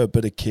and show a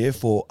bit of care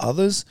for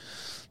others,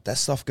 that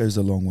stuff goes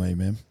a long way,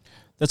 man.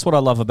 That's what I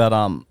love about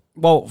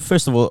well,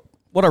 first of all,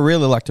 what I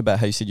really liked about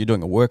how you said you're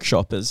doing a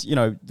workshop is,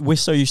 we're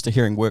so used to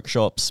hearing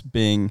workshops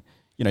being,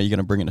 you're going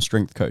to bring in a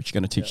strength coach,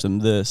 you're going to teach them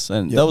this,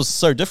 and that was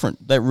so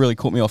different. That really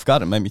caught me off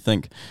guard and made me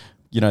think,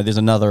 there's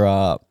another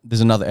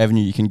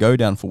avenue you can go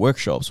down for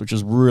workshops, which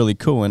is really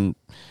cool. And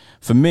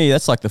for me,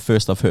 that's like the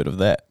first I've heard of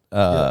that,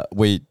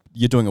 where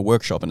you're doing a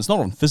workshop, and it's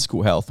not on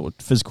physical health or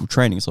physical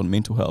training, it's on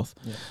mental health.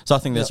 So I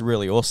think that's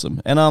really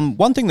awesome. And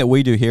one thing that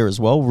we do here as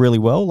well, really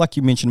well, like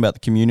you mentioned about the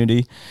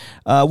community,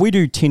 we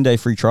do 10-day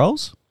free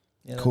trials.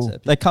 Cool.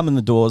 They come in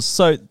the doors.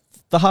 So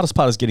the hardest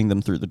part is getting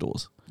them through the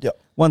doors.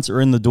 Once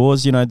they're in the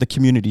doors, the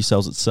community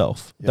sells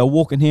itself. They'll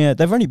walk in here.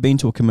 They've only been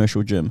to a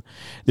commercial gym.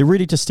 They're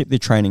ready to step their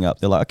training up.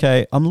 They're like,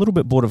 okay, I'm a little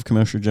bit bored of a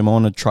commercial gym. I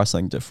want to try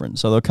something different.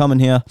 So they'll come in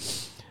here.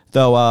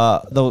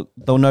 They'll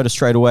notice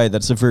straight away that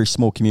it's a very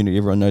small community.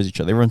 Everyone knows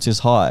each other. Everyone says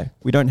hi.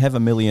 We don't have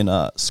a million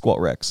squat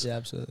racks. Yeah,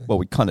 absolutely. Well,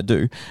 we kind of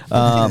do,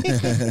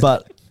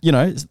 but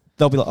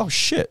they'll be like, "Oh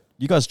shit,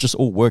 you guys just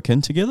all work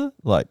in together."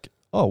 Like,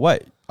 "Oh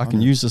wait, I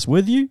can use this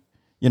with you."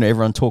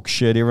 Everyone talks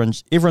shit.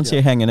 Everyone's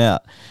here hanging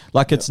out.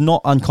 Like it's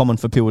not uncommon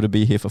for people to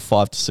be here for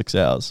 5 to 6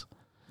 hours.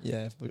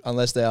 Yeah,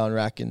 unless they are on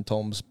rack in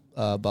Tom's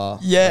bar.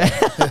 Yeah,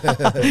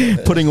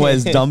 putting away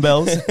his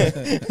dumbbells.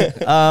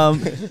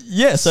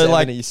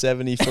 So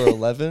 70 for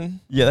 11.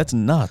 Yeah, that's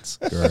nuts.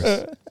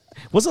 Gross.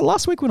 Was it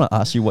last week when I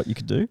asked you what you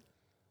could do?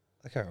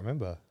 I can't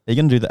remember. Are you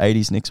going to do the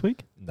 80s next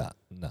week? Nah,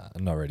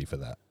 I'm not ready for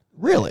that.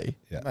 Really?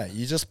 Yeah. Mate,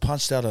 you just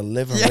punched out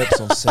 11 reps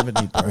on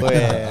 70, bro. Oh,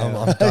 yeah.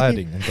 I'm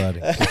dieting.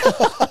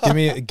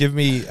 give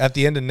me at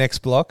the end of next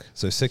block,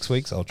 so 6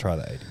 weeks, I'll try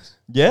the 80s.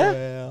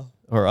 Yeah?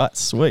 All right,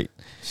 sweet.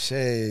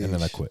 Sheesh. And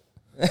then I quit.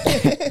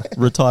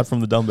 Retired from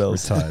the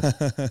dumbbells. Retired.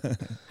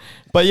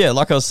 But yeah,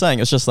 like I was saying,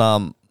 it's just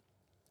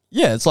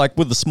it's like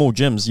with the small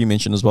gyms you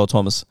mentioned as well,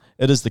 Thomas.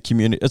 It is the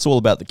community. It's all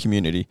about the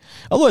community.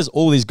 Otherwise,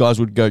 all these guys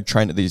would go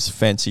train at these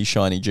fancy,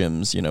 shiny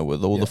gyms,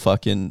 with all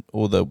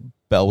all the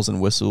bells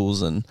and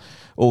whistles and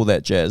all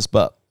that jazz.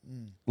 But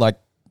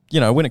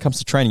when it comes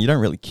to training, you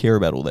don't really care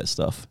about all that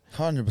stuff.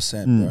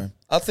 100%, bro.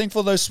 I think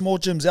for those small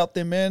gyms out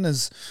there, man,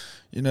 is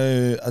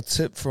a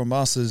tip from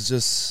us is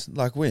just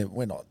like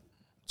we're not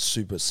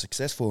super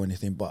successful or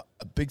anything, but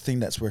a big thing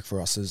that's worked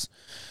for us is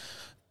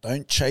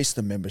don't chase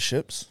the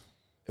memberships.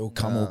 It will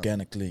come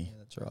organically. Yeah,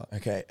 that's right.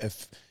 Okay,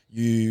 if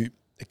you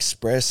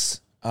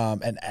express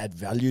and add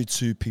value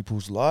to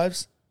people's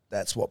lives,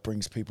 that's what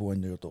brings people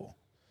in your door.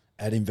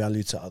 Adding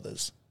value to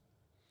others.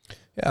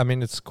 Yeah, I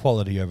mean, it's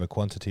quality over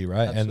quantity,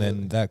 right? Absolutely. And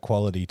then that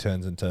quality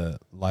turns into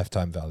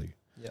lifetime value.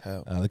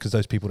 Yeah. Because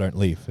those people don't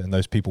leave, and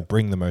those people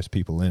bring the most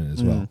people in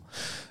as well.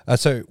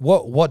 So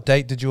what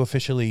date did you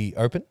officially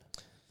open?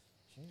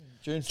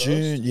 June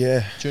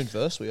 1st. June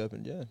 1st we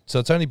opened, yeah. So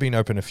it's only been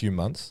open a few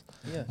months.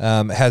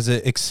 Yeah. Has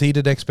it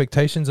exceeded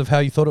expectations of how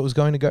you thought it was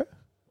I go?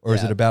 Or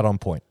is it about on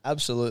point?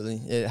 Absolutely.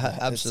 It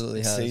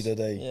absolutely has. Exceeded,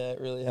 Yeah, it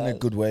really in has. a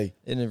good way.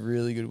 In a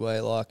really good way.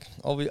 Like,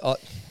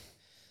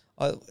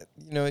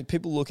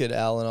 people look at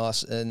Al and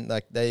us and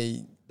like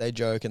they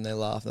joke and they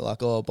laugh. They're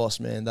like, "Oh, boss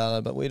man,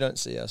 but we don't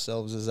see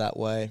ourselves as that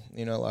way."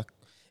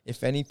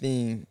 If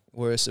anything,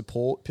 we're a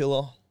support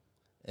pillar,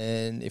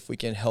 and if we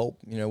can help,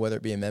 whether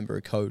it be a member,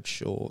 a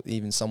coach, or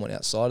even someone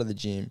outside of the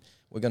gym,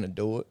 we're gonna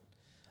do it.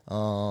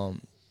 I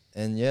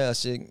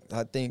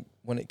think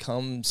when it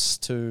comes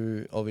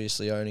to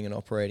obviously owning and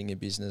operating a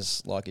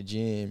business like a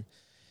gym,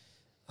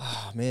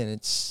 Oh man,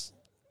 it's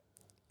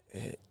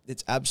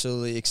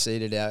absolutely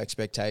exceeded our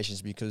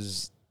expectations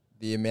because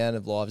the amount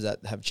of lives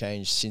that have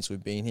changed since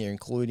we've been here,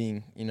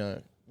 including,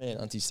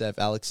 Auntie Steph,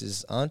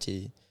 Alex's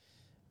auntie.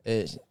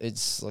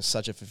 It's like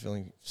such a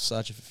fulfilling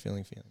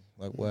feeling.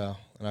 Like, wow.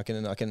 And I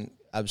can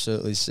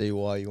absolutely see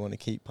why you want to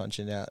keep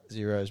punching out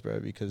zeros, bro,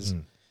 because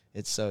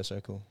it's so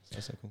cool.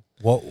 So cool.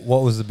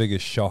 What was the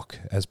biggest shock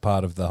as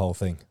part of the whole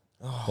thing?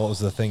 What was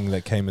the thing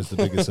that came as the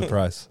biggest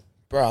surprise?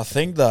 Bro, I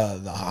think the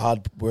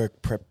hard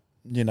work prep,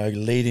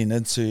 leading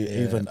into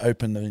even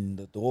opening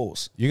the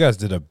doors. You guys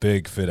did a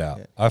big fit out.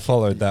 Yeah. I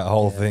followed that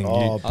whole thing.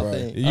 Oh, bro.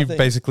 You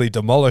basically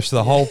demolished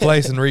the whole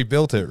place and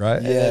rebuilt it,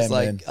 right? Yeah,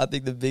 man. I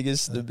think the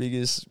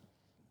biggest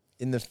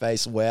in the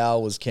face wow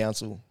was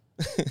council.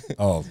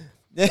 Oh.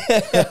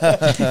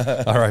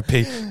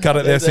 R.I.P. Cut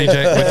it there,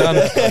 CJ. We're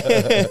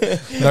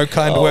done. No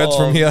kind words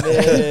from here.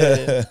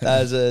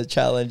 That's a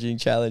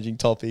challenging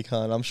topic,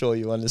 hon. I'm sure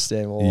you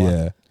understand why.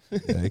 Yeah,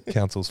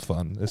 council's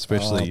fun,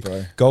 especially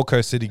Gold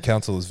Coast City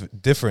Council is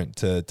different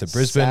to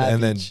Brisbane,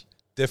 and then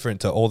different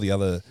to all the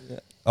other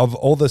of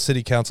all the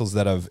city councils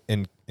that I've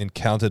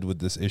encountered with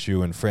this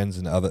issue and friends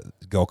and other.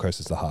 Gold Coast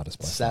is the hardest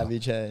by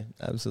savage, hey,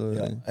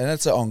 absolutely, and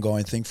that's an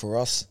ongoing thing for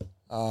us.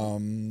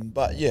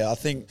 But yeah, I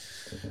think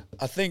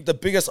the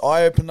biggest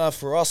eye opener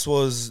for us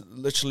was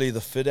literally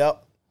the fit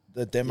out,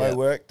 the demo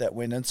work that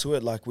went into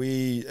it. Like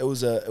it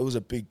was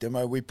a big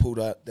demo. We pulled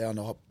out down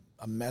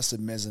a massive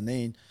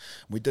mezzanine.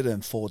 We did it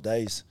in 4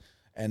 days,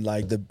 and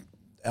like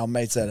our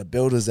mates that are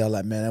builders, they're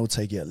like, man, it will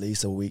take you at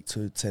least a week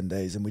to 10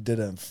 days, and we did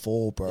it in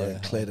 4, bro.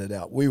 And cleared it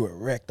out. We were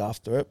wrecked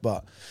after it,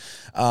 but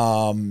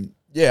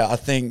I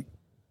think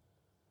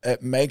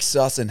it makes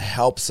us and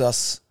helps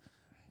us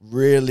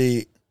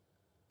really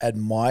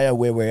admire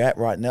where we're at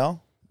right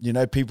now.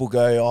 People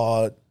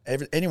go,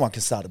 anyone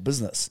can start a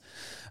business,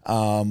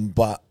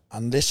 but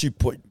unless you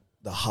put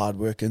the hard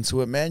work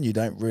into it, man, you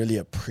don't really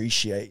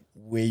appreciate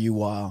where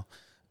you are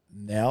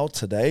now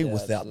today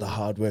without the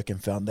hard work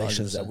and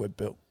foundations 100%. That were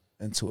built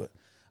into it.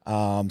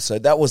 So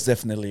that was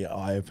definitely an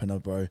eye opener,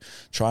 bro.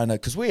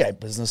 Because we ain't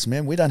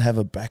businessmen, we don't have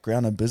a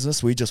background in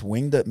business. We just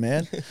winged it,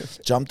 man.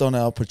 Jumped on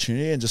our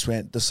opportunity and just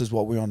went, this is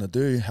what we want to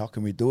do. How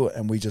can we do it?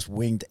 And we just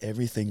winged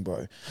everything,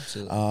 bro.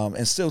 Absolutely.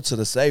 And still to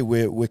this day,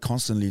 we're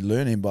constantly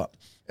learning, but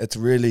it's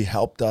really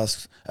helped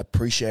us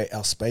appreciate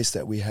our space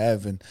that we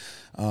have. And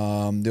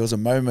there was a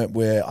moment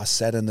where I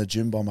sat in the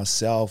gym by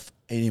myself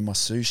eating my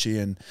sushi,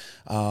 and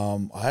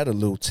I had a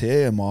little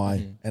tear in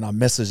my, and I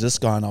messaged this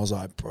guy and I was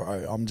like,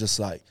 bro, I'm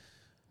just like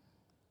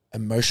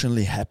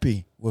emotionally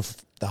happy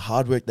with the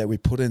hard work that we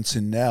put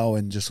into now,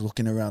 and just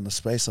looking around the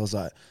space, I was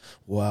like,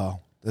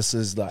 wow, this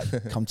is like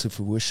come to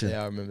fruition.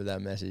 Yeah, I remember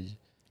that message.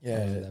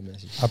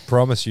 I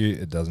promise you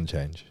it doesn't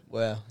change.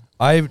 Wow.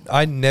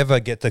 I never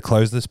get to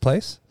close this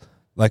place.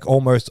 Like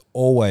almost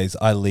always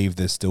I leave,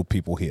 there's still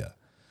people here.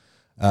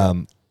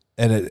 And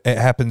it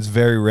happens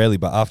very rarely,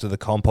 but after the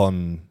comp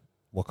on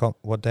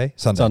what day?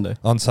 Sunday.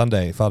 On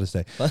Sunday, Father's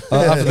Day.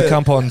 After the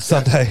comp on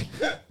Sunday,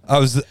 I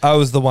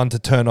was the one to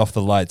turn off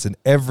the lights, and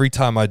every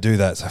time I do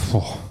that,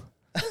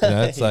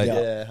 it's like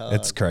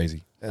it's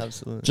crazy.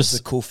 Absolutely, just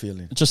a cool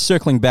feeling. Just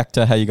circling back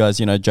to how you guys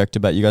joked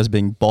about you guys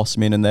being boss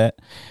men and that,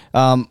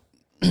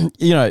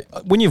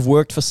 when you've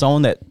worked for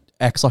someone that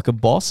acts like a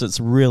boss, it's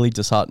really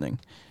disheartening.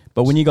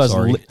 But when you guys,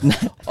 no,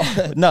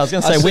 I was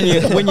going to say when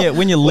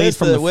you lead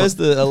from the where's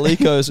that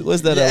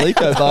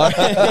Alico bar?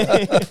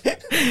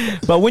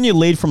 But when you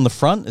lead from the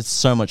front, it's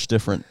so much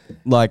different.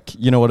 Like,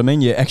 you know what I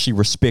mean? You actually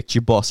respect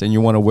your boss and you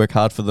want to work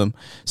hard for them.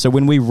 So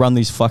when we run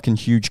these fucking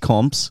huge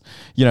comps,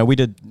 we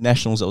did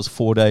nationals. It was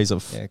 4 days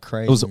of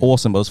crazy. It was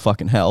awesome, but it was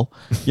fucking hell.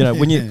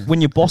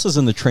 When your boss is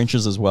in the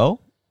trenches as well,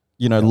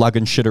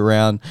 lugging shit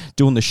around,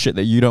 doing the shit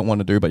that you don't want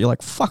to do, but you're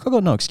like, fuck, I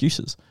got no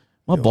excuses.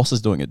 My boss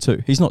is doing it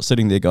too. He's not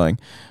sitting there going,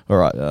 all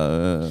right,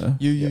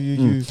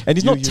 you. And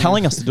he's not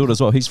telling us to do it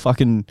as well. He's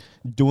fucking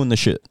doing the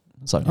shit.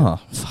 It's like,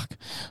 oh, fuck.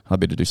 I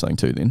better do something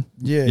too then.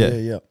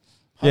 Yeah.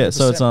 Yeah,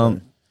 so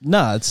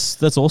it's,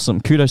 that's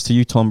awesome. Kudos to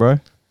you, Tom, bro.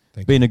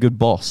 Being a good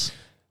boss.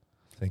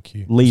 Thank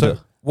you. Leader.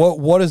 So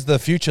what is the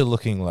future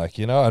looking like?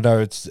 I know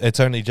it's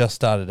only just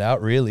started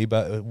out really,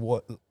 but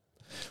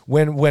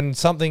when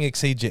something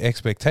exceeds your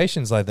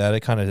expectations like that,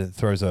 it kind of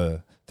throws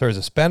a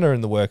spanner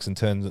in the works in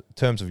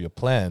terms of your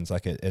plans.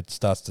 Like it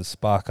starts to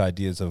spark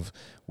ideas of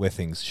where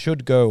things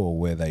should go or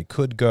where they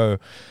could go.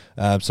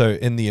 So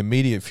in the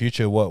immediate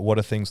future, what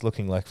are things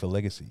looking like for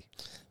Legacy?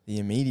 The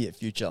immediate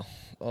future.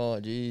 Oh,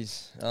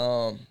 geez.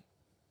 Man,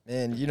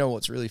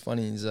 what's really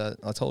funny is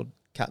I told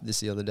Cap this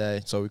the other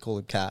day, so we call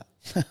him Cap.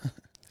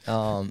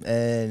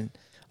 And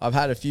I've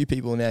had a few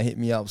people now hit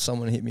me up.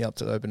 Someone hit me up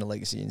to open a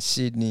Legacy in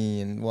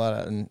Sydney and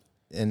what, and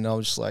I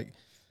was just like,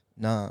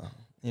 nah.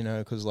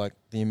 Because like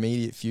the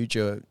immediate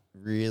future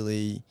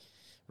really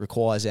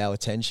requires our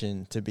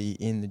attention to be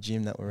in the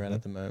gym that we're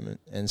at the moment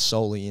and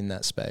solely in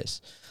that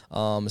space.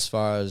 As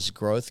far as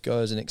growth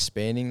goes and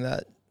expanding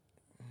that,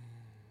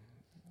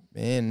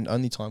 man,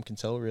 only time can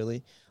tell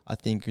really. I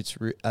think it's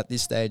at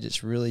this stage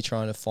it's really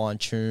trying to fine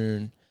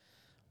tune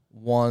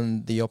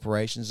the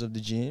operations of the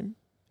gym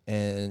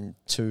and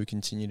to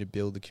continue to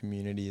build the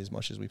community as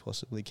much as we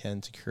possibly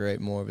can to create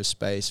more of a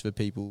space for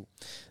people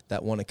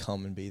that want to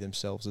come and be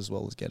themselves as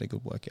well as get a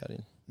good workout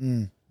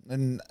in.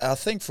 And I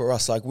think for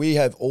us, like, we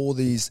have all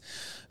these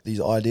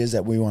ideas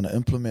that we want to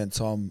implement,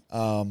 Tom,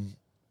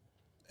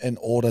 in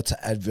order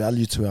to add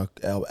value to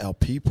our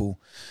people.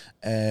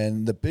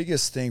 And the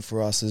biggest thing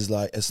for us is,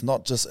 like, it's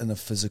not just in a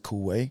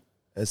physical way.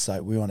 It's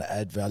like we want to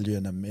add value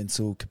in a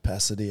mental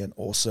capacity and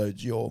also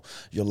your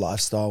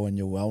lifestyle and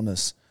your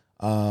wellness.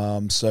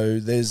 So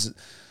there's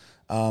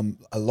a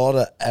lot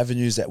of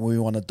avenues that we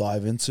want to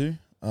dive into.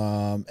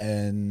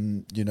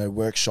 And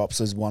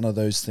workshops is one of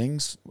those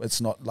things. It's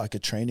not like a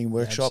training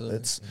workshop.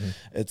 Absolutely.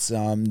 It's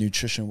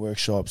nutrition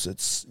workshops.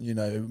 It's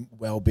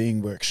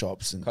well-being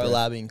workshops and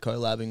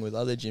collabing with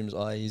other gyms,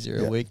 i.e.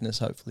 Zero Weakness,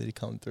 hopefully to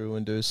come through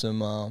and do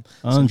some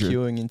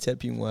cueing and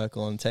tapping work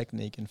on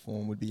technique and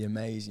form would be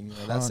amazing.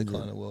 That's the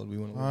kind of world we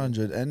want to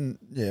live in. 100.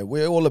 And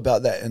we're all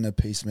about that inner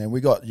peace, man.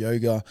 We got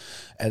yoga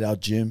at our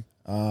gym.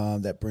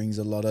 That brings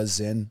a lot of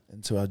zen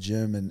into our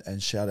gym,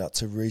 and shout out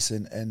to Reese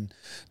and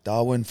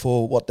Darwin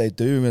for what they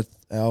do with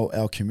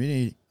our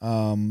community.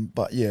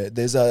 But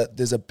there's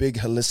a big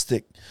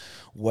holistic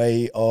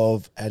way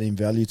of adding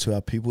value to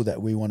our people that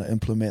we want to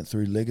implement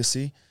through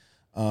Legacy.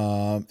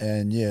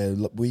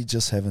 We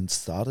just haven't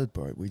started,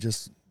 bro.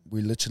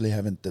 We literally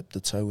haven't dipped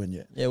the toe in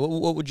yet. Yeah,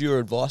 what would your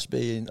advice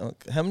be?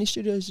 How many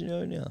studios do you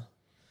know now?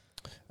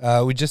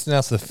 We just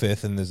announced the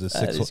 5th, and there's a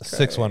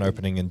sixth one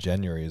opening in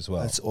January as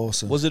well. That's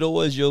awesome. Was it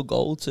always your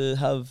goal to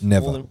have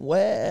Never. more than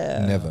where?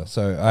 Never.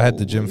 So I had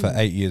the gym for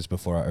 8 years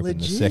before I opened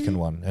the second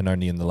one, and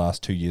only in the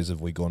last 2 years have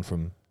we gone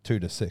from 2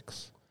 to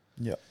 6.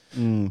 Yeah.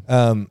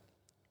 Bro,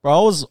 I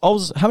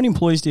was. How many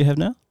employees do you have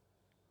now?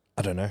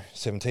 I don't know,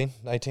 17,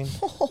 18?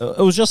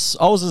 I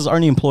was his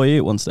only employee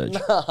at one stage.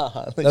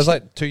 That was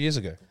like 2 years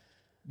ago.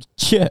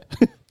 Yeah.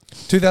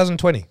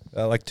 2020.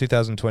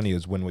 2020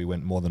 is when we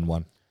went more than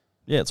one.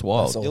 Yeah, it's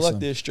wild. That's You're awesome. like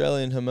the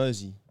Australian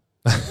Hermosi.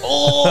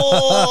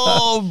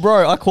 Oh,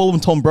 bro, I call him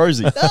Tom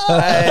Brosy.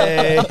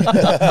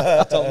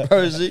 Tom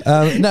Rosie.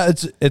 No,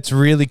 it's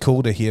really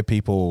cool to hear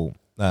people,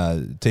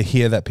 to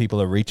hear that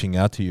people are reaching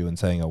out to you and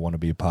saying, I want to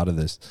be a part of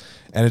this.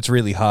 And it's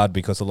really hard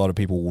because a lot of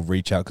people will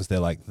reach out because they're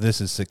like,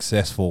 this is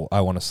successful.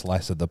 I want a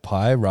slice of the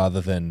pie,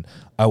 rather than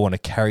I want to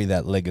carry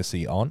that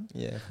legacy on.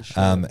 Yeah, for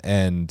sure.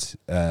 And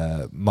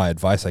my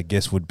advice, I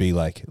guess, would be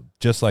like,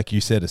 just like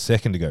you said a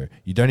second ago,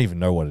 you don't even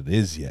know what it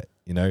is yet.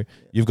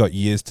 You've got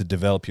years to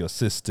develop your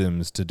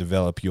systems, to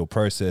develop your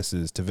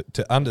processes,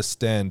 to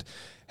understand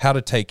how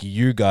to take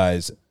you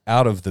guys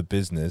out of the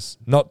business.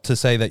 Not to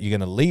say that you're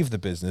going to leave the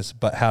business,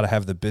 but how to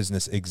have the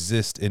business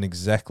exist in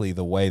exactly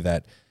the way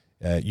that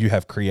you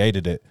have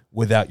created it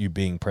without you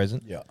being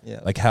present. Yeah.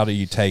 Like, how do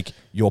you take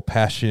your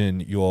passion,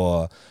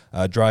 your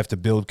drive to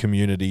build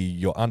community,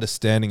 your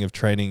understanding of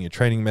training, your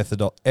training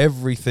method,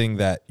 everything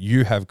that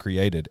you have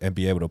created, and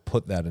be able to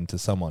put that into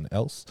someone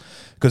else?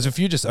 Because if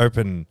you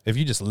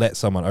just let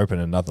someone open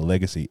another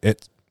legacy,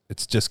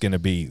 it's just going to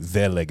be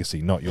their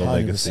legacy, not your 100%.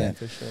 legacy.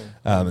 For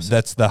sure.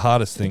 That's the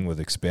hardest thing with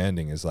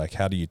expanding, is like,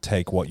 how do you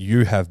take what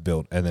you have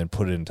built and then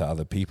put it into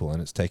other people?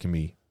 And it's taken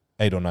me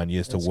 8 or 9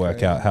 years to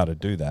work out how to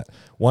do that.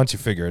 Once you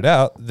figure it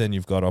out, then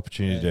you've got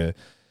opportunity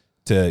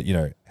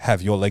to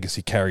have your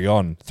legacy carry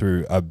on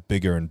through a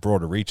bigger and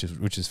broader reach,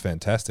 which is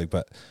fantastic.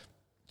 But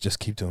just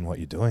keep doing what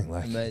you're doing.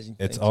 Like, Amazing.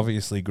 it's Thank you.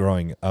 obviously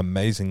growing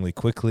amazingly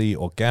quickly,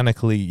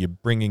 organically. You're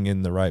bringing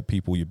in the right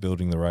people. You're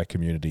building the right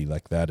community.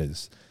 Like, that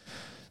is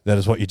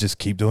what you just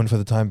keep doing for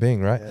the time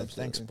being, right? Yeah,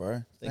 thanks,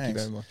 bro. Thank you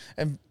very much.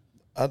 And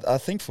I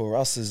think for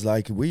us is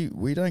like,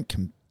 we don't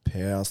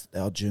compare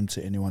our gym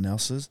to anyone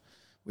else's.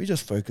 We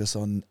just focus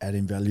on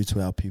adding value to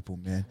our people,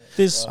 man.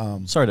 There's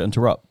sorry to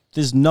interrupt.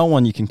 There's no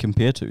one you can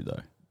compare to,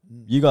 though.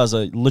 You guys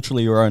are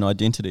literally your own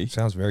identity.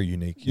 Sounds very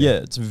unique. Yeah,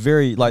 it's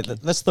very like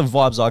that's the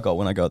vibes I got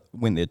when I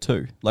went there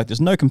too. Like,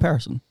 there's no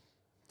comparison.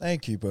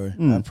 Thank you, bro.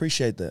 I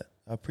appreciate that.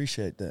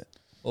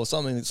 Or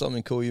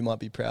something cool you might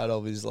be proud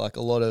of is like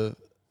a lot of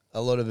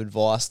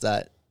advice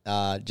that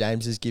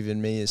James has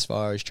given me as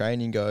far as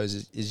training goes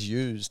is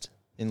used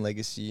in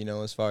Legacy.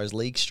 As far as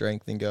league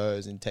strength and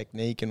goes and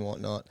technique and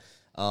whatnot.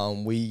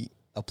 We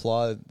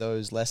apply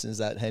those lessons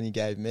that Henny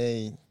gave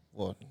me,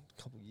 a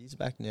couple of years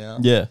back now.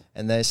 Yeah.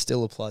 And they're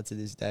still applied to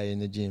this day in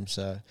the gym.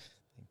 So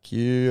thank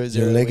you.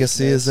 Your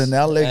legacy is in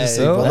our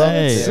legacy, brother.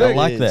 Hey, So I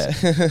like it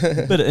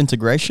that. Bit of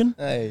integration.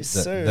 Hey,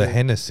 The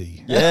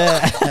Hennessy.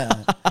 Yeah.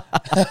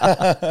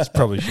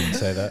 Probably shouldn't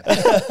say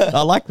that.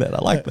 I like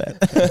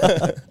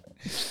that.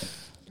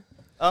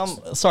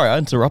 Sorry, I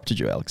interrupted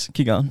you, Alex.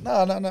 Keep going.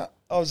 No.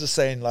 I was just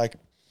saying, like,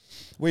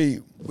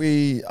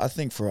 I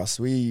think for us,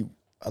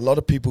 a lot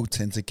of people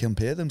tend to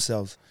compare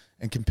themselves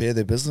and compare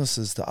their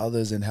businesses to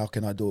others and how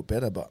can I do it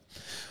better. But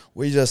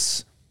we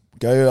just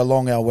go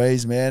along our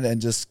ways, man,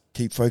 and just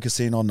keep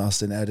focusing on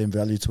us and adding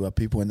value to our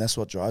people. And that's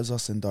what drives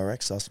us and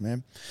directs us,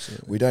 man.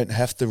 Absolutely. We don't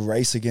have to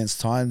race against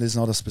time. There's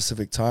not a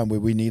specific time where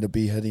we need to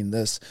be hitting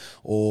this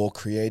or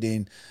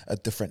creating a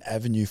different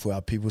avenue for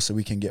our people so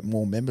we can get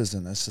more members.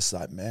 And it's just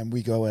like, man,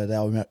 we go at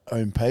our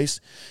own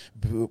pace.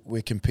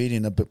 We're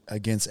competing a bit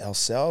against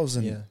ourselves,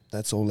 and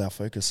that's all our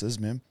focus is,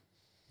 man.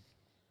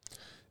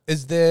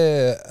 Is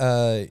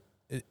there...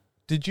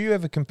 did you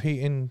ever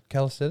compete in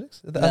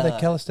calisthenics? Are there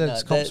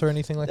calisthenics comps or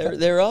anything like that?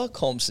 There are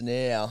comps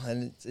now,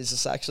 and it's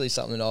just actually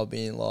something I've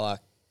been like,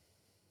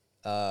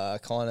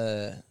 kind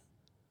of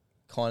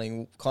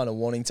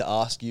wanting to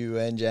ask you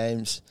and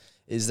James.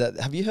 Is that,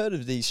 have you heard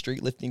of these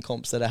street lifting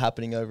comps that are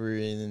happening over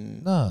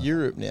in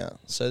Europe now?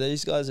 So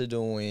these guys are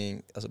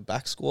doing a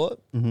back squat,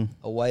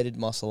 a weighted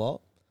muscle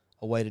up,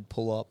 a weighted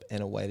pull up,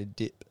 and a weighted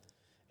dip,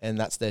 and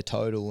that's their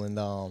total. And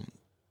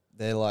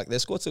their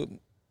squats are,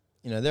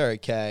 they're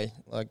okay.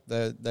 Like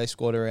they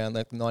squat around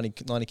like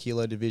 90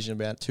 kilo division,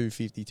 about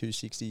 250,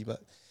 260.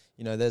 But,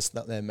 that's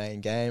not their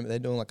main game. They're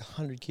doing like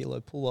 100 kilo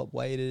pull up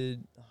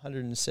weighted,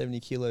 170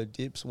 kilo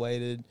dips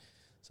weighted.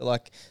 So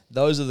like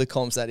those are the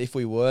comps that if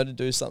we were to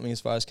do something as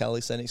far as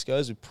calisthenics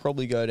goes, we'd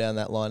probably go down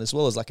that line, as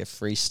well as like a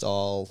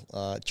freestyle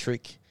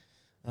trick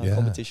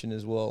competition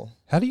as well.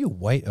 How do you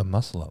weight a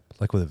muscle up,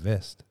 like with a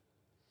vest?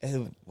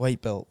 A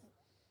weight belt.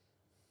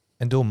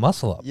 And do a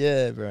muscle up?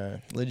 Yeah, bro.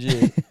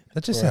 Legit.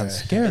 That just sounds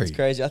scary. It's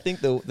crazy. I think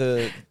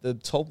the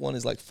top one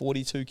is like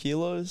 42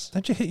 kilos.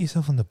 Don't you hit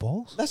yourself in the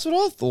balls? That's what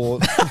I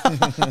thought.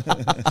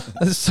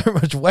 There's so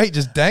much weight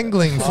just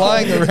dangling,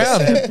 flying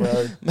around.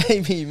 Bro.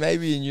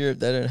 Maybe in Europe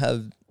they don't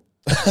have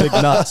Big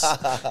nuts.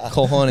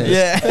 cojones.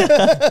 Yeah.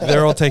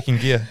 They're all taking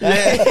gear.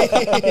 Hey,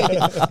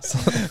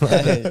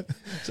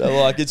 so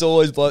like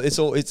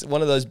it's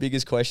one of those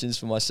biggest questions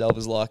for myself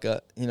is like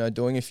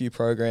doing a few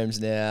programs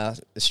now,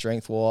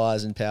 strength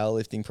wise and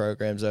powerlifting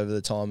programs over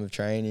the time of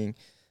training.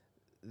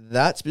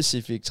 That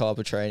specific type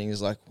of training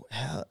is like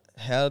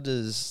how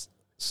does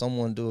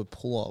someone do a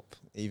pull up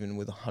even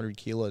with 100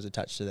 kilos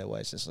attached to their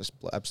waist? It just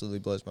absolutely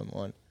blows my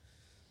mind.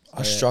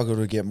 I struggle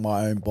to get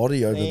my own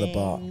body over the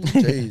bar.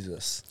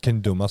 Jesus. Can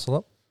you do a muscle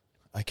up?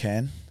 I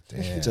can.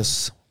 Damn.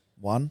 Just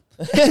one.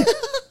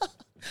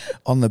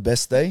 On the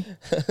best day.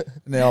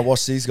 Now I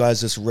watch these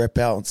guys just rep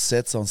out on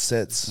sets.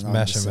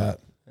 Smash them out.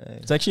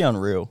 It's actually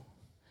unreal.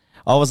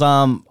 I was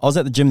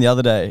at the gym the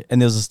other day,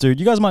 and there's this dude.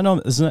 You guys might know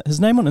him.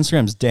 His name on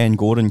Instagram is Dan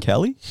Gordon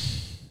Kelly.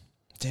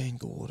 Dan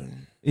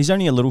Gordon. He's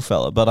only a little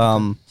fella, but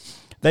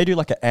they do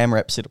like an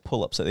AMRAP set of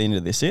pull-ups at the end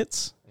of their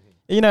sets.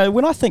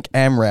 When I think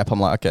AMRAP, I'm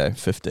like, okay,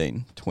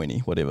 15, 20,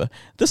 whatever.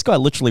 This guy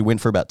literally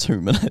went for about 2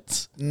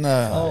 minutes.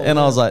 No. I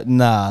was like,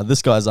 nah,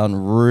 this guy's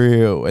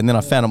unreal. And then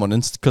I found him on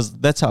because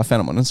that's how I found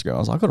him on Instagram. I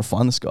was like, I got to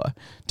find this guy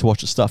to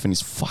watch his stuff, and he's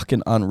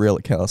fucking unreal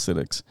at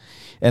calisthenics.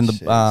 And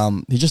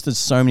he just did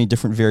so many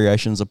different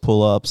variations of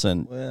pull-ups,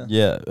 and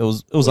it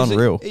was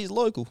unreal. He's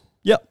local.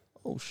 Yep.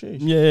 Oh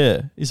shit.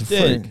 Yeah, he's a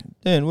freak.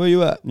 Dan, where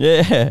you at?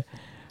 Yeah.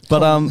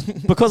 But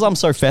because I'm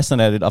so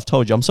fascinated, I've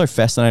told you, I'm so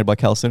fascinated by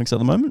calisthenics at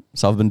the moment.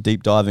 So I've been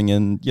deep diving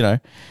in,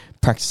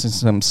 practicing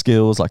some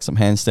skills like some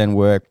handstand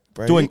work,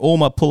 doing all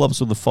my pull-ups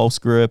with a false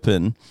grip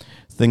and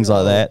things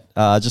like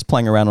that. Just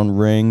playing around on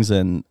rings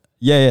and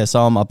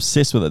so I'm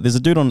obsessed with it. There's a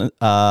dude on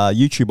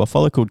YouTube I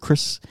follow called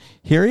Chris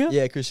Herrier.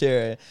 Yeah, Chris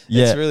Herrier.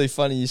 Yeah. It's really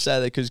funny you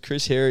say that because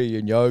Chris Herrier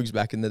and Yogs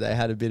back in the day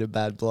had a bit of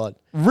bad blood.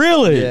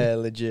 Really? Yeah,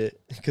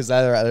 legit. Because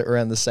they were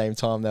around the same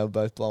time. They were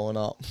both blowing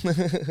up.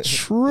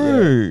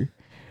 True.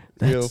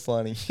 Real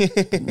funny.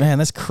 Man,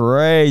 that's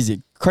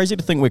crazy. Crazy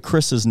to think where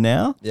Chris is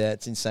now. Yeah,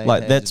 it's insane.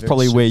 Like, that's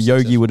probably where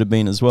Yogi would have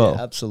been as well.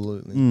 Yeah,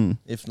 absolutely.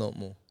 If not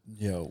more.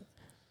 Yo.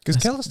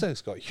 Because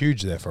calisthenics got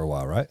huge there for a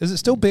while, right? Is it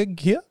still big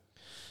here?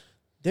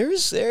 There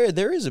is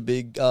a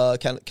big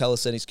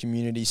calisthenics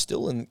community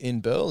still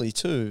in Burleigh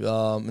too,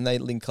 and they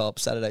link up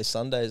Saturdays,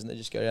 Sundays, and they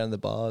just go down to the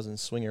bars and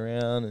swing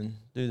around and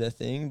do their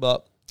thing.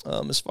 But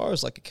as far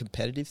as like a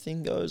competitive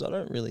thing goes, I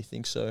don't really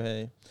think so.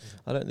 Hey,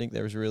 I don't think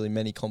there's really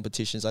many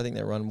competitions. I think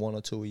they run 1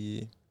 or 2 a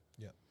year.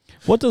 Yeah.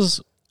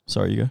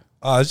 Sorry, you go.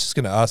 I was just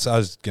going to ask. I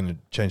was going to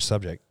change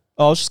subject.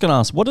 I was just going to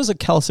ask, what does a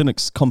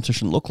calisthenics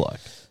competition look like?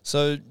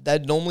 So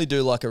they'd normally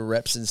do like a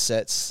reps and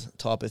sets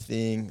type of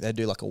thing. They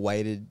do like a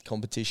weighted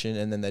competition,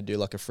 and then they do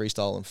like a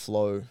freestyle and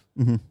flow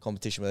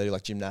competition where they do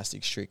like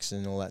gymnastics tricks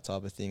and all that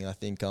type of thing. I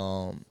think,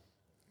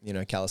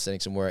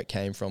 calisthenics and where it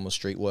came from was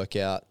street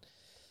workout.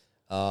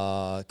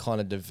 Kind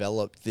of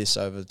developed this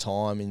over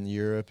time in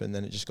Europe, and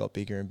then it just got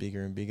bigger and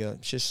bigger and bigger.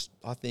 It's just,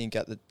 I think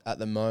at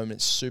the moment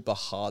it's super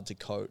hard to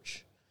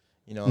coach,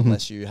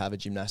 unless you have a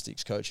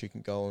gymnastics coach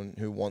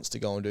who wants to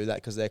go and do that,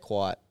 because they're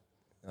quite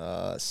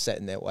set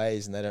in their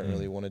ways and they don't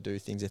really want to do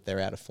things if they're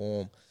out of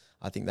form.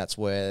 I think that's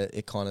where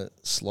it kind of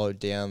slowed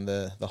down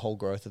the whole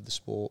growth of the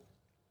sport.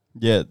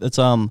 Yeah, it's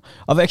I've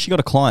actually got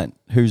a client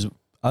who's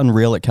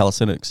unreal at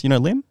calisthenics. You know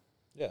Lim?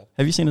 Yeah.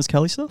 Have you seen his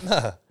Cali stuff?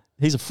 Nah.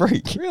 He's a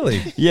freak.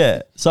 Really?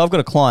 Yeah. So I've got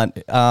a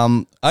client.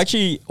 I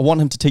actually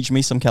want him to teach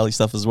me some Cali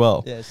stuff as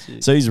well. Yeah,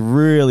 sick. So he's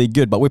really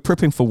good. But we're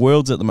prepping for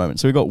Worlds at the moment.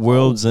 So we've got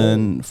Worlds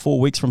in 4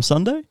 weeks from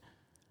Sunday.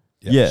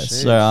 Yeah.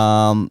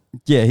 So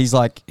he's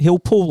like he'll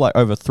pull like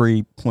over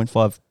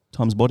 3.5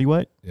 times body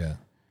weight. Yeah.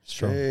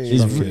 Strong.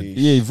 He's Strong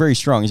kid. very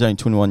strong. He's only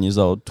 21 years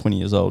old, 20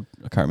 years old.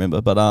 I can't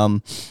remember, but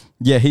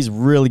he's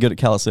really good at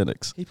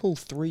calisthenics. He pulled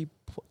three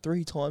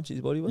times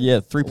his body weight.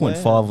 Yeah,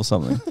 3.5 Wow. or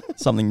something,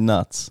 something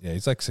nuts. Yeah,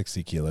 he's like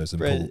 60 kilos and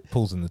Brett-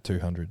 pulls in the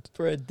 200s.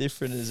 Bred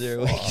different as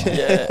zero.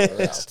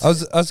 I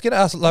was gonna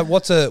ask, like,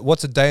 what's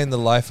a day in the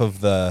life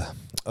of the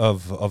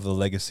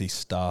legacy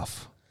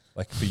staff,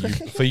 like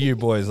for you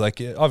boys?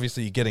 Like,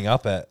 obviously you're getting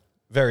up at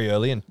very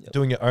early and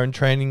doing your own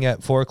training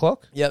at 4:00.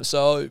 Yep.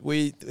 So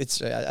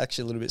it's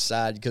actually a little bit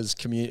sad because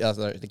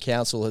the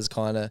council has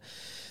kind of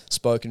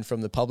spoken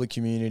from the public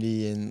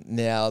community, and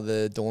now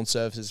the dawn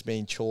service has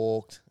been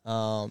chalked. We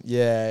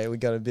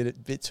got a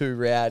bit too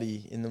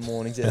rowdy in the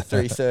mornings at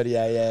 3:30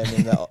 a.m.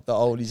 and the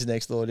oldies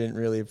next door didn't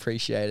really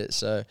appreciate it.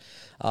 So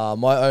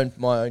my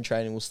own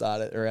training will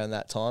start at around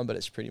that time, but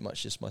it's pretty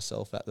much just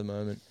myself at the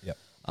moment. Yep.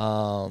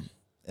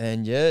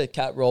 And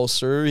Cat rolls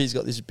through. He's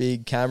got this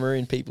big camera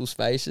in people's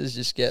faces,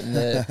 just getting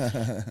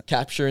the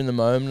capturing the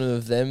moment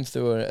of them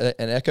through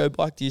an echo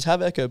bike. Do you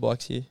have echo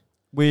bikes here?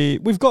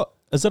 We've got.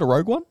 Is that a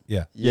Rogue one?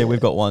 Yeah. Yeah, we've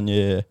got one.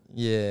 Yeah.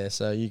 Yeah,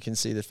 so you can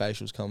see the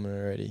facials coming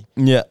already.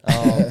 Yeah.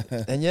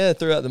 And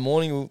throughout the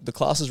morning, the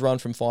classes run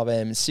from 5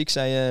 a.m. and 6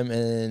 a.m.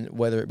 and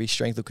whether it be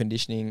strength or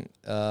conditioning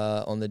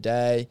on the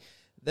day.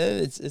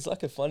 Then it's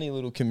like a funny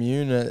little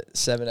commune at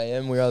 7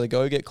 a.m. We either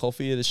go get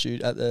coffee at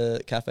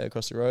the cafe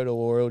across the road,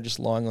 or we're all just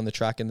lying on the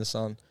track in the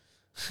sun.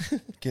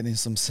 Getting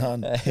some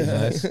sun.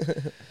 Nice.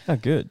 Oh,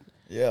 good.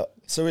 Yeah.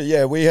 So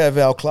we have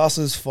our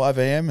classes 5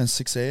 a.m. and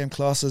 6 a.m.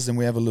 classes, and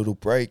we have a little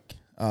break.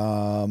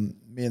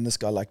 Me and this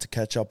guy like to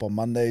catch up on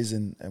Mondays,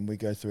 and we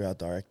go through our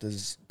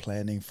directors'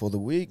 planning for the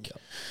week.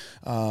 Yep.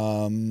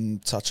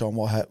 Touch on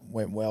what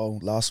went well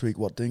last week,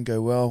 what didn't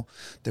go well.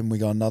 Then we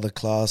got another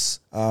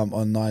class on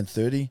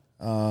 9:30.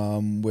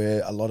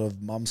 Where a lot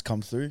of mums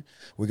come through.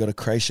 We got a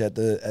creche at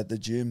the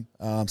gym,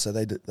 so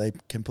they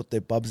can put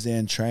their bubs there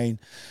and train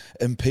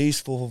in peace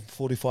for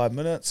 45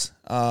 minutes.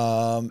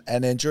 And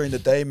then during the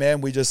day,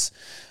 man, we just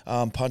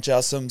punch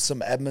out some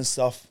admin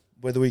stuff,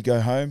 whether we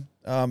go home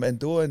and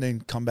do it, and then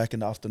come back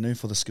in the afternoon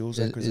for the skills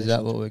acquisition. Is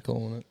that what we're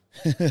calling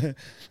it?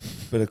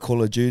 Bit of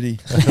Call of Duty.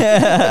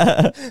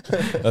 I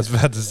was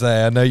about to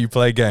say, I know you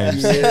play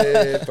games.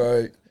 Yeah,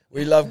 bro.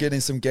 We love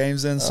getting some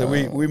games in, so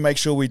we make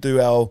sure we do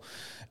our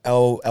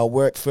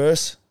work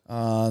first,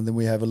 then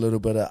we have a little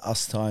bit of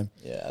us time.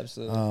 Yeah,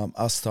 absolutely.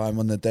 Us time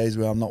on the days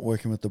where I'm not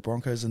working with the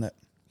Broncos and that.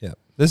 Yeah.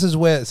 This is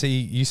where, see,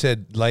 you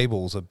said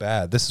labels are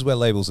bad. This is where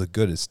labels are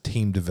good, is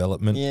team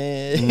development.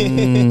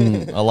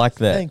 Yeah. I like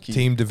that. Thank you.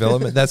 Team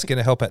development. That's going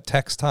to help at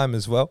tax time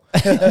as well.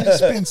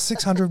 Spend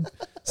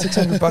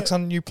 $600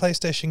 on new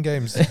PlayStation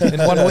games in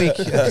 1 week.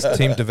 It's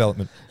team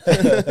development.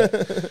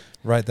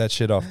 Write that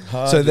shit off.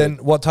 So then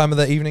what time are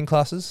the evening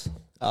classes?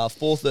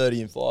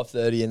 4:30 and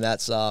 5:30, and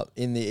that's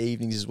in the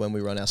evenings is when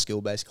we run our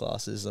skill-based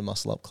classes, the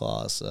muscle-up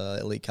class,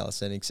 elite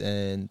calisthenics,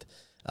 and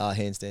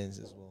handstands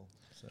as well.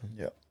 So.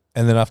 Yeah.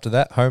 And then after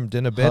that, home,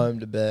 dinner, bed? Home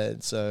to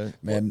bed. So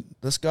Man,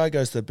 this guy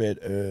goes to bed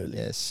early.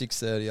 yeah,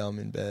 6:30 I'm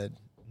in bed.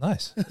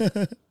 Nice.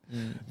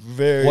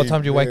 Very. What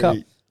time do you wake up?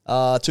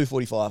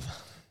 2:45.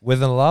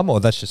 With an alarm, or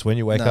that's just when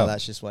you wake No, up?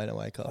 that's just when I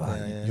wake up.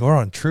 Yeah. You're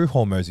on true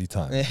Hormozy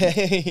time.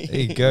 There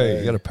you go.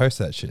 You got to post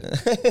that shit.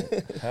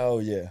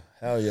 Hell yeah.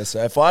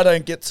 So if I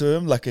don't get to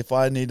him, like if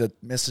I need to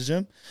message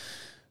him,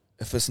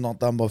 if it's not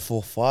done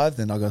before 5,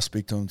 then I got to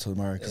speak to him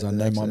tomorrow because I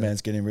know my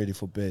man's getting ready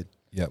for bed.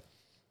 Yep.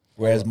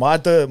 Whereas my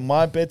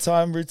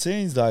bedtime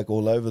routine's like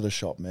all over the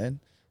shop, man.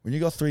 When you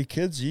got 3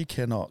 kids, you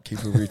cannot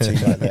keep a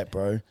routine like that,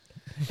 bro.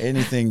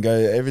 Everything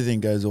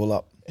goes all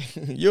up.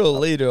 You're a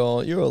leader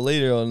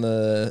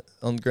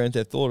on Grand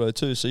Theft Auto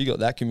too, so you got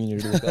that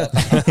community to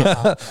look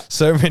up.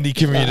 So many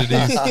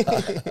communities.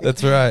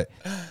 That's right.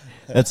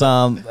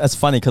 It's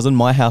funny because in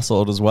my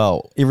household as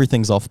well,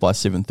 everything's off by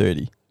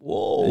 7:30.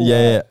 Whoa.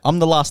 Yeah, I'm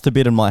the last to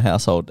bed in my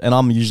household, and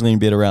I'm usually in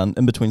bed around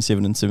in between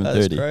 7 and 7:30.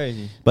 That's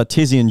crazy. But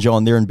Tezzy and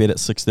John, they're in bed at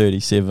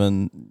 6:30,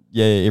 7.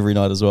 Yeah, every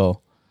night as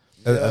well.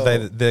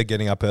 They're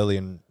getting up early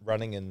and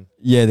running and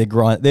Yeah,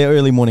 they're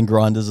early morning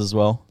grinders as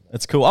well.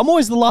 It's cool. I'm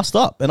always the last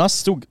up, and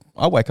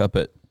I wake up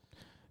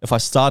if I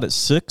start at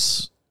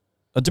 6,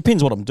 it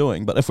depends what I'm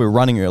doing, but if we're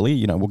running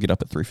early, we'll get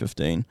up at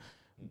 3:15,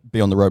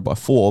 be on the road by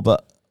 4,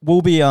 but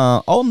we'll be,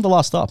 I'm the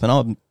last up,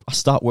 and I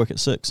start work at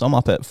 6. I'm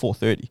up at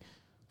 4:30,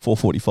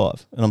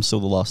 4:45, and I'm still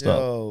the last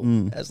up.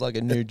 That's like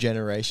a new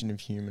generation of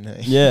human.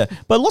 Hey? Yeah,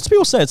 but lots of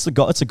people say it's a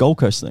Gold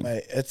Coast thing.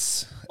 Mate,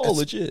 it's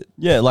legit.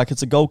 Yeah, like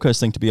it's a Gold Coast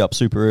thing to be up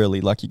super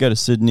early. Like you go to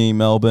Sydney,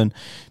 Melbourne,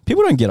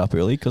 people don't get up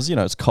early because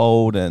it's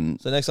cold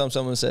and. So next time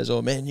someone says,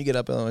 "Oh man, you get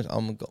up early,"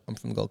 I'm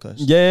from the Gold Coast.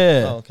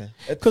 Yeah. Oh, okay.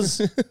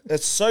 Because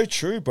it's so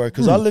true, bro.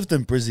 Because I lived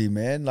in Brizzy,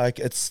 man. Like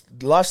it's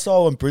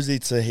lifestyle in Brizzy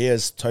to here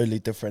is totally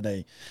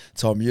different.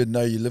 Tom, you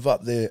live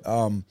up there.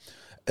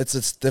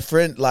 It's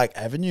different, like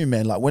avenue,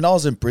 man. Like when I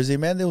was in Brizzy,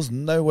 man, there was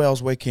no way I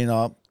was waking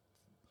up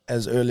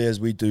as early as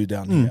we do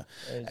down here.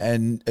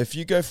 And if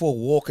you go for a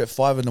walk at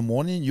 5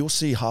 a.m, you'll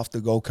see half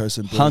the Gold Coast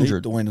in Brizzy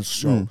 100. doing a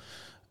stroll.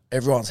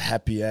 everyone's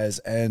happy as,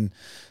 and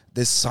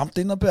there's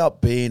something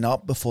about being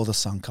up before the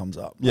sun comes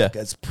up. Yeah. Like,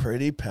 it's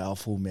pretty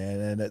powerful, man,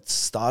 and it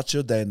starts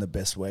your day in the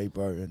best way,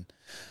 bro. And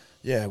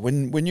yeah,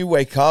 when you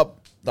wake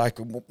up, like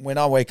when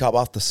I wake up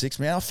after 6,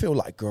 man, I feel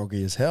like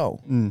groggy as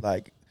hell.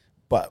 Like,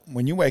 but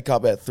when you wake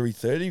up at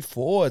 3:30,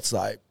 4, it's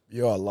like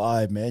you're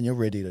alive, man. You're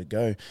ready to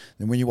go.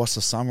 And when you watch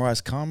the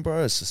sunrise come,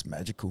 bro, it's just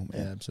magical,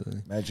 man. Yeah,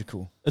 absolutely.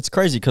 Magical. It's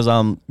crazy because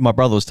my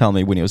brother was telling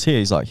me when he was here,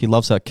 he's like, he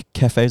loves how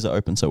cafes are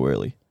open so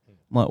early.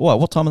 I'm like,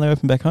 what time are they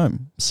open back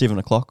home? 7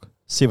 o'clock,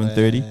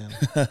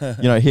 7:30.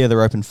 You know, here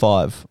they're open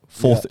 5,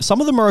 4. Yeah.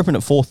 Some of them are open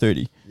at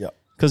 4:30. Yeah.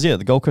 Because the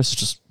Gold Coast is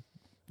just,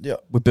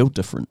 we're built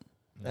different.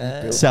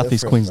 Built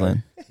Southeast different,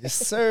 Queensland. bro. Yes,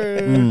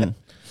 sir.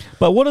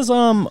 But what does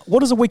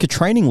a week of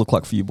training look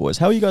like for you boys?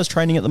 How are you guys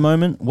training at the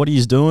moment? What are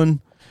you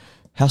doing?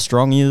 How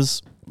strong he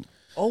is?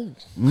 Oh,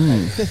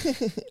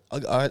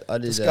 I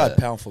did This guy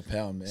pound for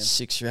pound, man.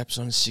 6 reps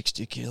on a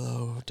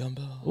 60-kilo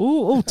dumbbell.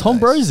 Ooh, Tom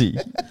Brosey.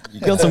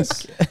 You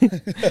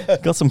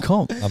got some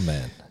comp. Oh,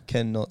 man.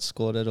 Cannot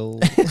squat at all.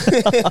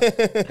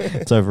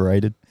 It's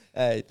overrated.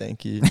 Hey,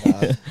 thank you.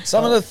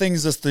 Some of the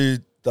things this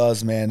dude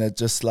does, man, it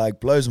just like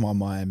blows my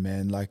mind,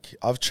 man. Like,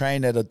 I've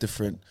trained at a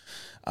different,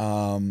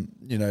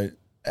 you know,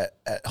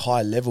 at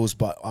high levels,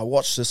 but I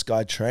watch this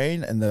guy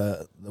train, and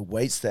the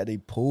weights that he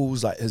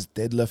pulls, like his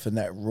deadlift and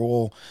that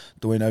raw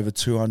doing over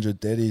 200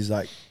 deadies.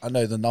 Like, I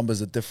know the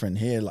numbers are different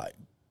here, like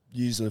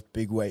use a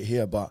big weight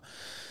here, but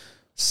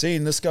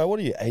seeing this guy, what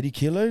are you, 80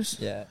 kilos?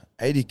 Yeah.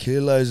 80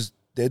 kilos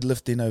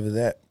deadlifting over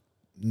that,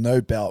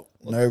 no belt,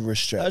 no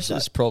wrist strap. That's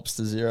just props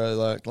to Zero.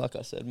 Like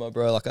I said, my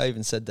bro. Like I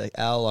even said to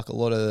Al, like a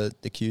lot of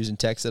the cues and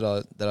techs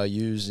that I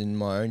use in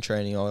my own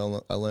training,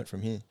 I learnt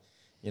from here.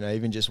 You know,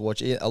 even just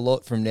watch it a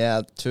lot from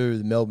now to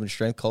the Melbourne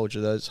strength culture.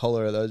 Those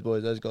those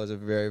boys, those guys are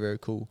very, very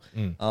cool.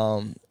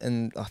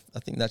 And I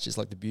think that's just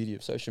like the beauty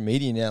of social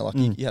media now.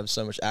 Like you have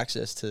so much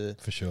access to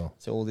For sure.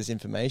 to all this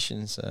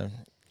information. So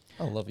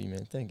I love you,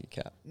 man. Thank you,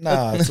 Cap.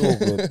 Nah, it's all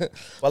good.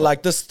 But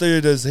like this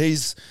dude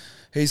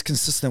he's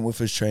consistent with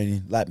his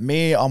training. Like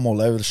me, I'm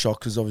all over the shop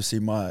because obviously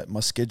my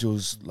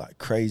schedule's like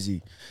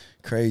crazy.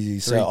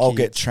 So I'll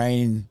get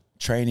training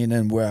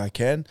in where I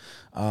can.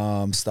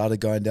 Started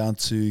going down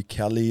to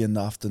Cali in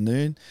the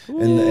afternoon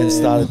and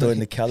started doing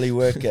the Cali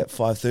work at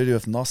 5:30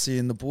 with Nossi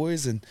and the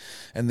boys and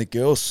the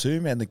girls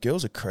too, man. The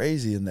girls are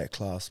crazy in that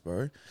class,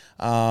 bro.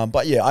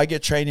 But yeah, I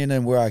get training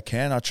in where I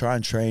can. I try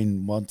and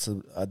train once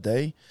a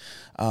day.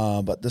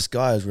 But this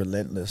guy is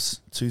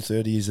relentless.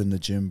 2:30 is in the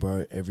gym,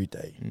 bro, every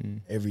day.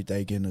 Every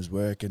day getting his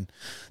work. And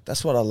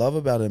that's what I love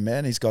about him,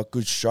 man. He's got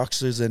good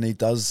structures and he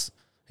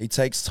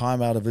takes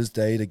time out of his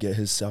day to get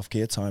his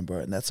self-care time, bro.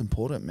 And that's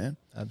important, man.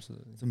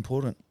 Absolutely. It's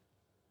important.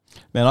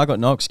 Man, I got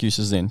no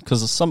excuses then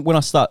because when I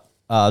start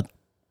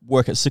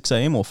work at 6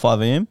 a.m. or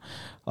 5 a.m.,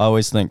 I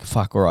always think,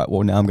 fuck, all right,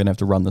 well, now I'm going to have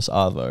to run this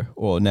Arvo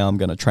or now I'm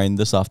going to train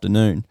this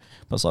afternoon.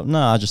 But it's like,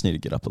 nah, I just need to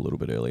get up a little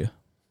bit earlier.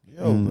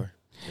 Bro.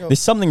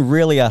 There's something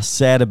really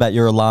sad about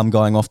your alarm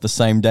going off the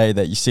same day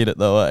that you set it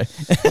though, eh?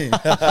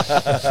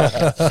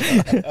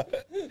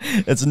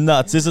 It's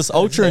nuts. There's this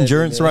ultra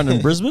endurance run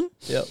in Brisbane.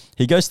 Yep.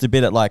 He goes to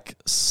bed at like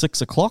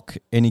 6 o'clock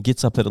and he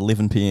gets up at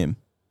 11 p.m.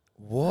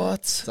 What?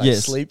 It's like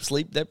Yes.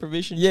 sleep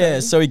deprivation. Yeah,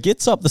 training. so he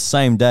gets up the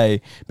same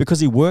day because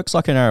he works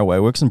like an hour away,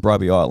 works in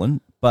Bribey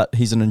Island, but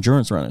he's an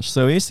endurance runner.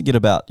 So he has to get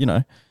about,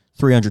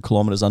 300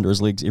 kilometers under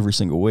his legs every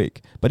single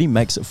week, but he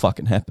makes it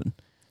fucking happen.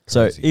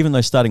 Crazy. So even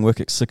though starting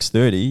work at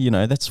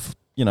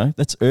 6:30,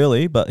 that's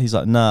early, but he's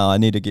like, nah, I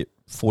need to get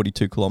 40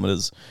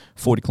 kilometers,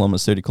 30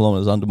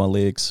 kilometers under my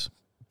legs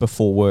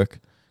before work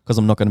because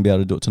I'm not going to be able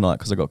to do it tonight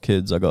because I got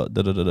kids, I got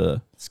da-da-da-da.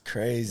 It's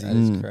crazy. That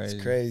is crazy.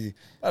 It's crazy.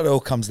 But it all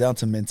comes down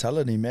to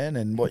mentality, man,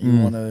 and what you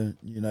want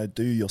to,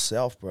 do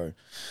yourself, bro.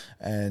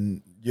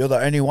 And you're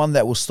the only one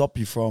that will stop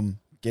you from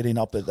getting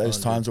up at those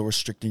times or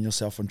restricting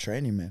yourself from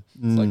training, man.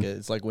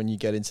 It's like when you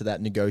get into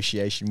that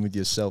negotiation with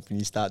yourself and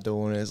you start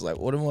doing it, it's like,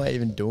 what am I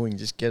even doing?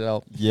 Just get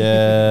up.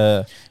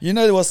 Yeah. You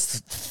know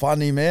what's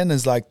funny, man,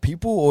 is like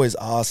people always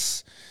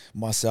ask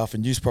myself,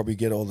 and you probably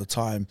get it all the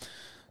time,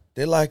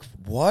 they're like,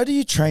 why do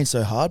you train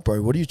so hard,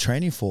 bro? What are you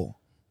training for?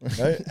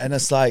 And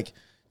it's like,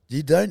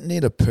 you don't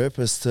need a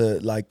purpose to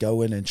like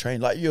go in and train.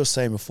 Like you were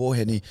saying before,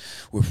 Henny,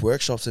 with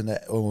workshops and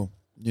that, or,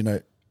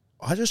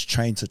 I just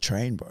train to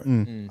train, bro.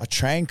 I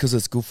train because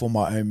it's good for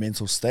my own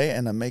mental state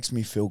and it makes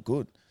me feel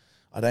good.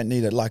 I don't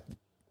need it. Like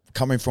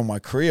coming from my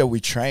career, we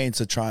train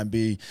to try and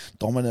be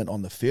dominant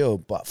on the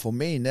field. But for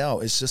me now,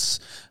 it's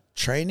just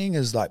training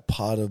is like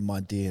part of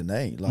my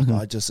DNA. Like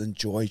I just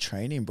enjoy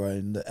training, bro,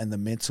 and the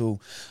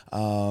mental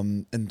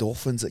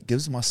endorphins it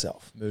gives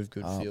myself. Move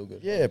good, feel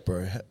good. Yeah,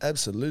 bro,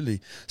 absolutely.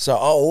 So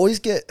I always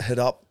get hit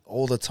up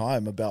all the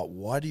time about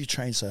why do you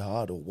train so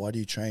hard or why do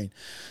you train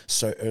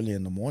so early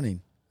in the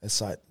morning? It's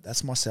like,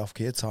 that's my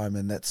self-care time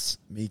and that's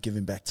me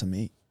giving back to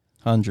me.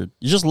 100.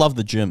 You just love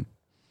the gym.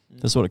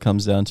 That's what it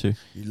comes down to.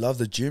 You love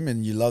the gym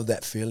and you love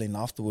that feeling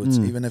afterwards.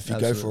 Even if you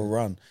go for a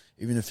run,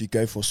 even if you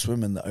go for a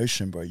swim in the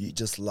ocean, bro, you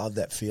just love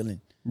that feeling.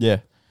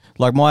 Yeah.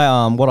 Like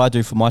my what I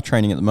do for my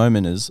training at the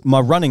moment is my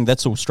running.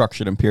 That's all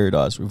structured and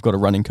periodized. We've got a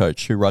running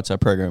coach who writes our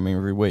programming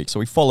every week, so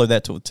we follow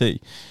that to a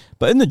T.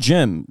 But in the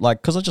gym,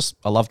 like, because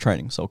I love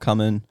training, so I'll come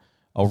in,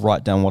 I'll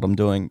write down what I'm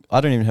doing. I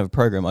don't even have a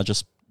program. I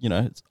just,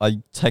 I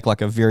take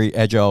like a very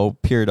agile,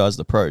 periodized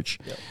approach,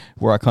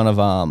 where I kind of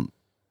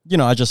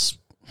I just,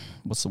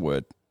 what's the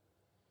word?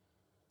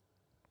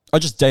 I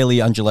just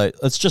daily undulate.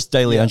 It's just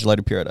daily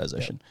undulated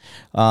periodization.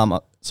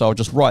 So I'll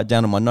just write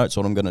down in my notes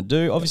what I'm going to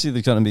do. Obviously,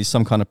 there's going to be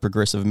some kind of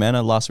progressive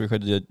manner. Last week I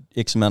did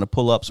X amount of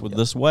pull-ups with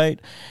this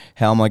weight.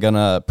 How am I going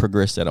to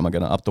progress that? Am I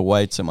going to up the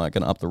weights? Am I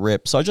going to up the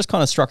reps? So I just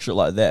kind of structure it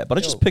like that. But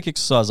I just pick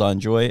exercise I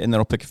enjoy, and then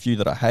I'll pick a few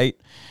that I hate,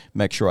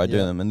 make sure I do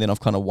them, and then I've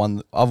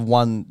won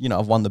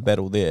the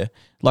battle there.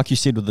 Like you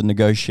said with the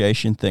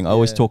negotiation thing, I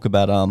always talk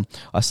about,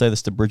 I say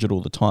this to Bridget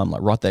all the time,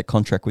 like, write that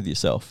contract with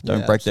yourself.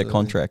 Don't break that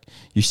contract.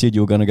 You said you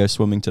were going to go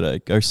swimming today.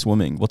 Go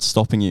swimming. What's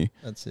stopping you?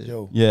 That's it.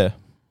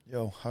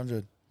 Yo,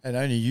 100. And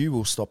only you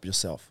will stop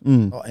yourself,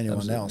 not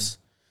anyone else.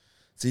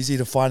 It's easy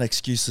to find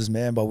excuses,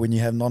 man, but when you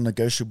have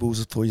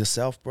non-negotiables for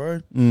yourself,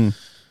 bro,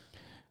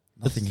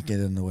 nothing can get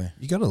in the way.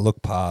 You got to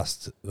look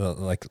past,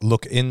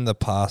 look in the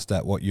past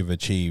at what you've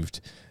achieved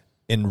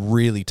in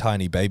really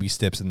tiny baby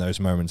steps in those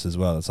moments as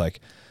well. It's like,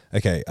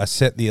 okay, I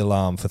set the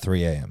alarm for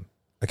 3 a.m.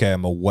 Okay,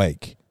 I'm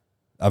awake.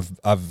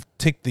 I've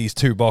ticked these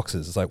 2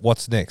 boxes. It's like,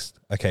 what's next?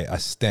 Okay, I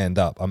stand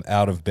up. I'm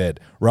out of bed.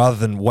 Rather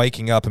than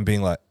waking up and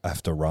being like, I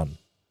have to run.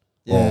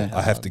 Or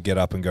I have to get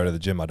up and go to the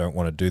gym. I don't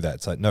want to do that.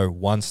 It's like, no,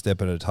 one step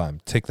at a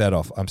time. Tick that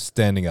off. I'm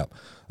standing up.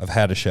 I've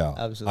had a shower.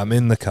 Absolutely. I'm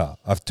in the car.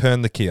 I've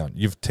turned the key on.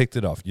 You've ticked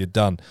it off. You're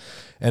done.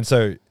 And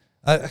so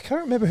I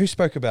can't remember who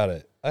spoke about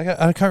it. I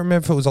can't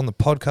remember if it was on the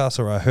podcast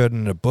or I heard it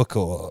in a book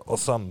or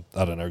some,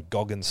 I don't know,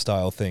 Goggins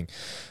style thing.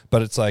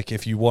 But it's like,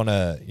 if you want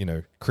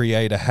to,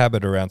 create a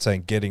habit around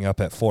saying getting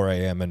up at 4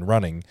 a.m. and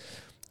running,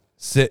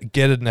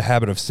 get in the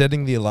habit of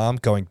setting the alarm,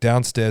 going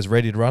downstairs,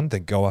 ready to run,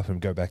 then go up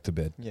and go back to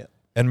bed. Yeah.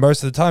 And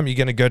most of the time, you're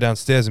going to go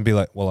downstairs and be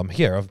like, well, I'm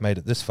here. I've made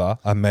it this far.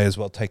 I may as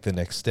well take the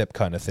next step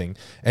kind of thing.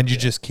 And you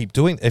just keep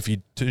doing it. If you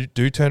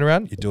do turn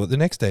around, you do it the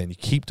next day. And you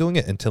keep doing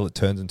it until it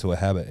turns into a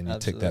habit and you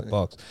tick that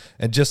box.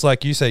 And just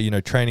like you say,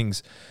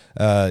 training's,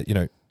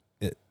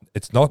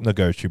 it's not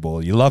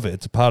negotiable. You love it.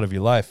 It's a part of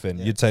your life. And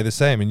you'd say the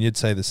same and you'd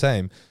say the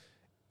same.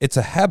 It's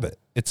a habit.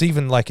 It's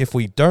even like if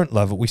we don't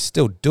love it, we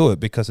still do it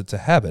because it's a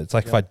habit. It's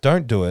like if I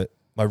don't do it,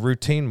 my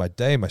routine, my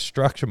day, my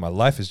structure, my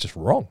life is just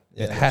wrong.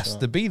 It has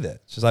to be there.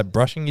 It's just like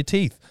brushing your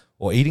teeth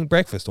or eating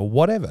breakfast or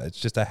whatever. It's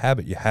just a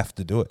habit. You have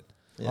to do it.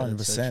 100%.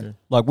 So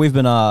like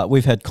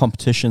we've had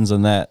competitions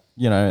and that,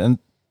 and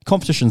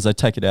competitions, they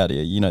take it out of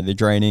you. They're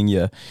draining,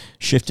 you're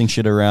shifting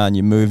shit around,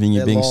 you're moving,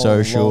 you're being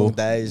social. Long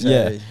days,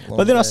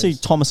 But then I see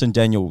Thomas and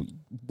Daniel,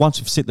 once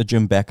we've set the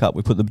gym back up,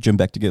 we put the gym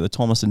back together,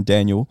 Thomas and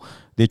Daniel,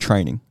 they're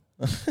training.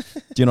 Do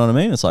you know what I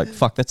mean? It's like,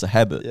 fuck, that's a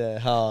habit. Yeah,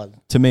 hard.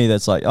 To me,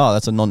 that's like, oh,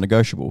 that's a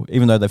non-negotiable.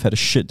 Even though they've had a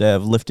shit day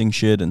of lifting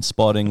shit and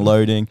spotting,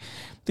 loading,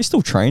 they're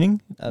still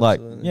training.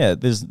 Absolutely. Like,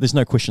 there's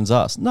no questions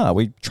asked. No,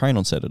 we train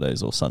on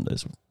Saturdays or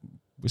Sundays.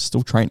 We're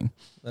still training.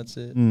 That's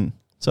it.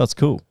 So it's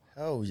cool.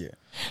 Hell yeah.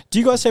 Do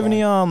you guys have any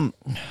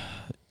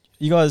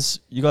you guys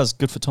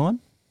good for time?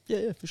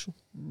 Yeah, for sure.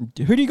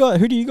 Who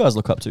do you guys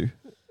look up to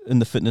in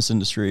the fitness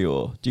industry,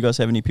 or do you guys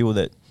have any people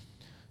that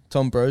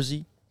Tom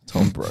Brosey.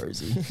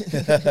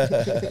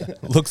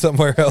 Look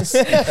somewhere else.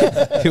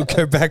 He'll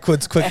go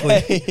backwards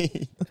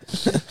quickly.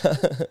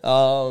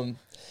 In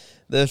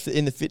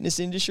the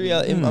fitness industry,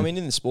 I mean,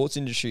 in the sports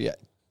industry,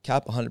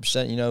 Cap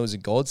 100%, was a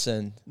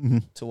godsend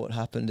to what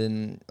happened,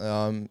 and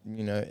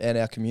and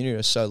our community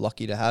are so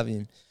lucky to have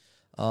him.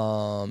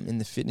 In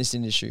the fitness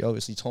industry,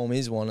 obviously Tom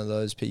is one of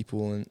those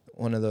people and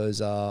one of those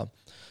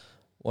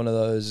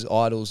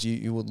idols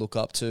you would look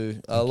up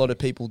to. A lot of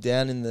people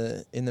down in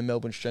the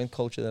Melbourne strength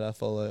culture that I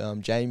follow.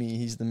 Jamie,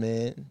 he's the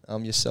man.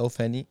 Yourself,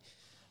 Henny.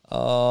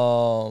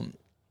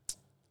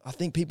 I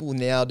think people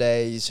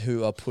nowadays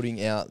who are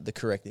putting out the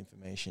correct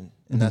information,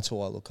 and that's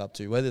who I look up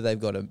to. Whether they've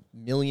got 1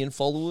 million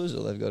followers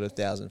or they've got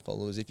 1,000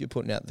 followers, if you're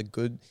putting out the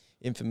good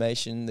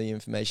information, the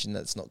information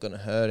that's not going to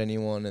hurt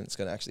anyone and it's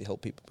going to actually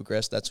help people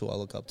progress, that's who I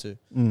look up to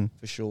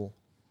for sure.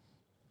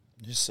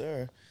 Yes,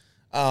 sir.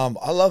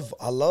 I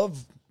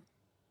love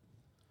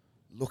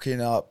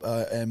looking up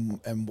and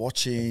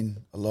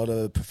watching a lot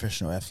of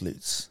professional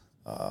athletes.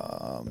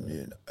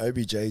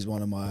 OBJ is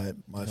one of my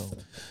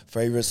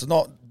favorites,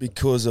 not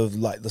because of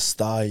like the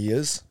star he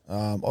is.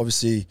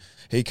 Obviously,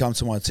 he comes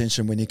to my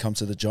attention when he comes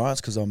to the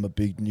Giants because I'm a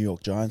big New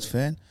York Giants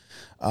fan.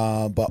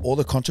 But all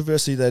the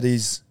controversy that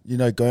he's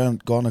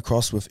gone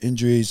across with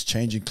injuries,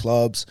 changing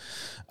clubs,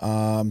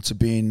 to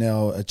being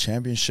now a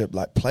championship,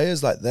 like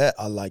players like that,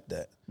 I like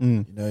that.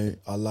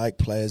 I like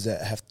players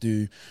that have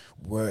to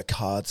work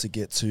hard to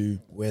get to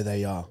where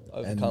they are.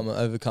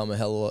 Overcome a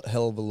hell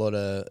of a lot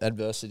of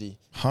adversity.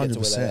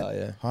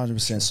 100%.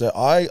 100%. So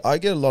I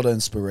get a lot of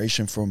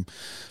inspiration from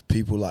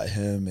people like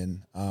him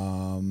and,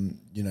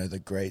 the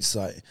greats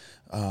like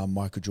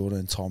Michael Jordan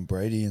and Tom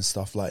Brady and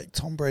stuff. Like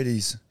Tom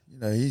Brady's,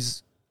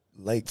 he's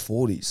late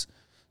 40s.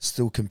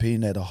 still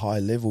competing at a high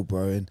level,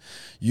 bro. And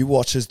you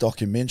watch his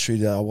documentary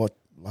that I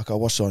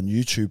watched on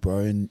YouTube, bro,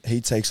 and he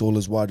takes all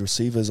his wide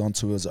receivers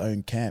onto his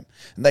own camp.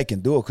 And they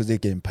can do it because they're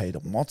getting paid a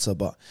mozza,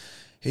 but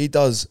he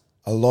does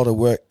a lot of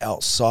work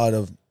outside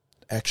of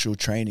actual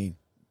training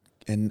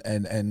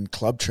and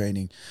club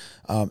training.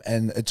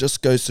 And it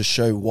just goes to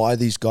show why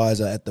these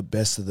guys are at the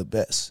best of the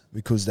best,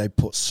 because they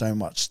put so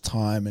much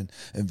time and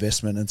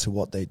investment into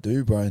what they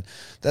do, bro. And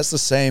that's the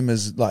same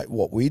as like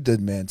what we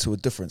did, man, to a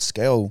different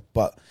scale.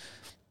 But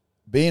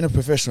being a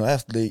professional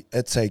athlete,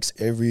 it takes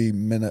every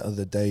minute of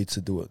the day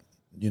to do it.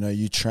 You know,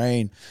 you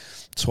train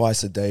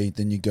twice a day,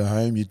 then you go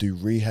home, you do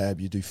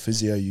rehab, you do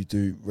physio, you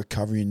do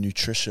recovery and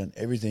nutrition,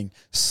 everything,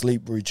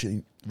 sleep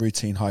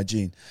routine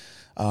hygiene.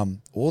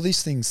 All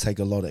these things take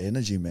a lot of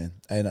energy, man,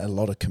 and a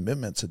lot of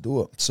commitment to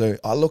do it. So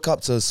I look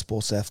up to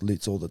sports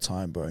athletes all the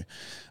time, bro.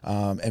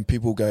 And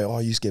people go, oh,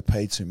 you just get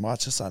paid too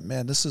much. It's like,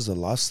 man, this is a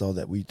lifestyle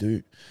that we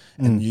do.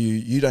 And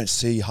you don't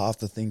see half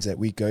the things that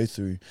we go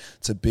through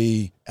to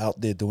be out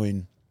there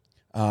doing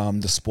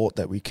the sport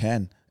that we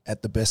can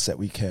at the best that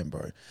we can,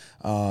 bro.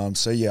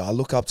 So yeah, I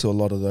look up to a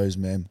lot of those,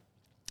 man.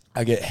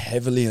 I get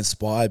heavily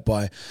inspired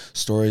by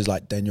stories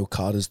like Daniel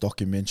Carter's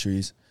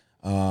documentaries,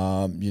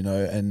 you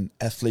know, and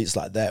athletes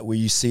like that, where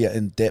you see it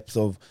in depth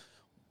of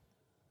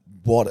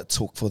what it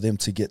took for them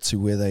to get to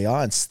where they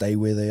are and stay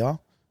where they are.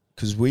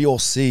 Because we all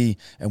see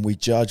and we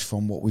judge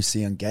from what we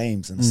see in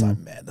games, and it's like,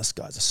 man, this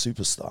guy's a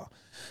superstar.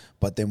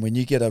 But then when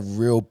you get a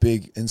real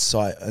big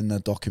insight in a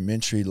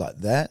documentary like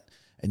that,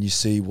 and you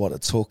see what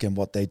it took and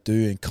what they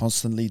do and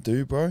constantly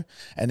do, bro,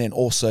 and then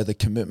also the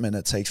commitment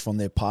it takes from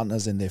their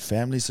partners and their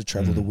families to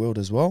travel the world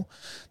as well,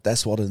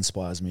 that's what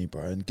inspires me,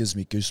 bro, and gives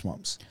me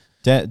goosebumps.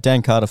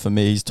 Dan Carter, for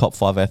me, he's top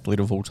 5 athlete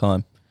of all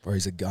time. Bro,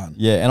 he's a gun.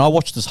 Yeah, and I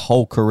watched his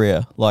whole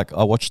career. Like,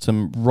 I watched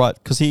him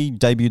because he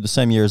debuted the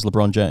same year as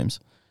LeBron James.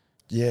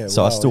 Yeah,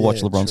 so I still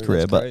watch LeBron's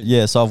career. But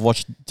yeah, so I've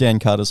watched Dan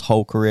Carter's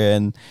whole career,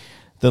 and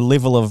the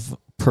level of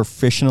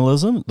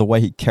professionalism, the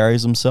way he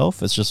carries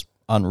himself, it's just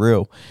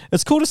unreal.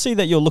 It's cool to see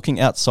that you're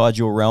looking outside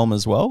your realm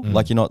as well.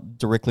 Like, you're not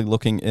directly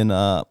looking in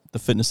the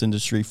fitness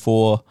industry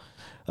for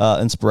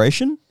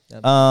inspiration.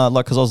 Yep.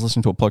 Like, because I was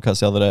listening to a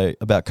podcast the other day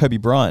about Kobe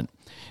Bryant.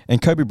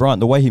 And Kobe Bryant,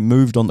 the way he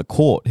moved on the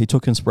court, he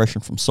took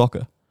inspiration from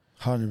soccer.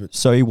 100%.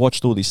 So he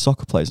watched all these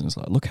soccer players and was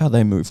like, look how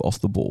they move off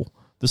the ball.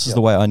 This is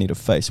the way I need to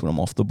face when I'm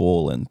off the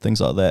ball and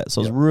things like that.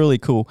 So it was really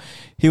cool.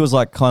 He was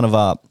like kind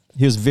of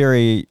he was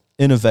very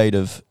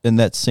innovative in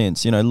that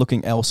sense, you know,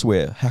 looking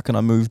elsewhere. How can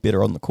I move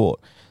better on the court?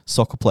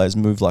 Soccer players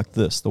move like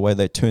this, the way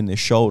they turn their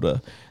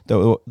shoulder,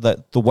 the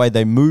way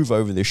they move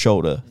over their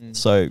shoulder.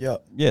 So yeah,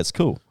 it's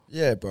cool.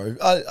 Yeah, bro.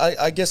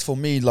 I guess for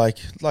me, like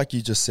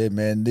you just said,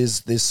 man,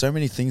 there's so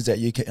many things that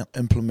you can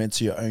implement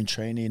to your own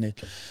training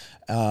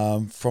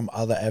from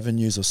other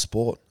avenues of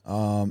sport.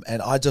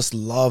 And I just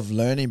love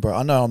learning, bro.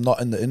 I know I'm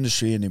not in the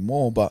industry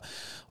anymore, but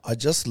I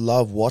just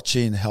love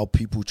watching how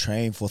people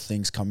train for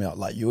things come out.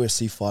 Like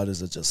UFC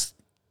fighters are just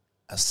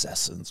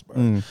assassins,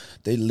 bro.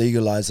 They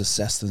legalize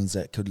assassins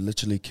that could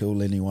literally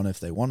kill anyone if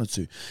they wanted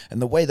to. And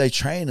the way they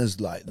train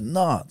is like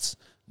nuts,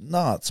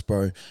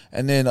 bro.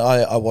 And then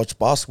I watch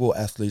basketball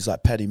athletes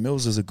like Patty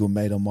Mills is a good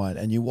mate of mine,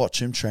 and you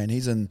watch him train.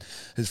 He's in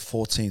his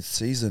 14th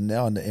season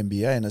now in the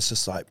NBA, and it's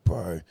just like,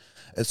 bro,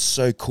 it's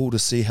so cool to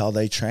see how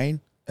they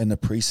train in the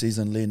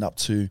preseason leading up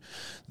to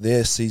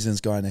their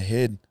seasons going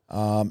ahead,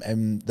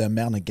 and the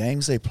amount of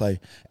games they play.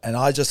 And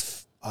I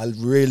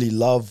really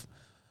love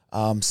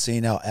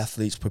seeing how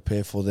athletes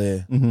prepare for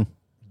their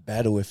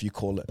battle, if you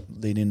call it,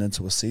 leading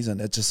into a season.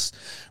 It just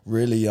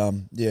really,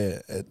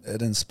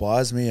 it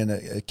inspires me, and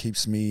it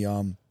keeps me,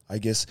 I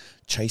guess,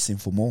 chasing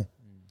for more.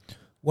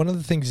 One of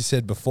the things you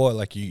said before,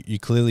 like you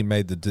clearly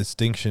made the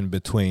distinction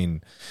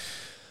between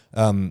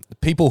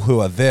people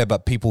who are there,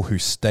 but people who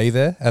stay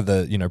there at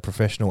the, you know,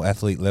 professional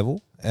athlete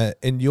level.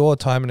 In your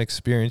time and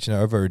experience, you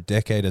know, over a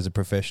decade as a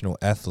professional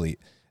athlete,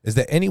 is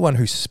there anyone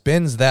who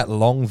spends that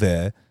long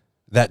there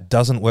that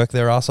doesn't work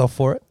their ass off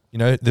for it? You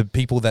know, the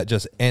people that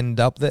just end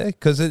up there?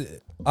 Because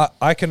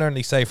I can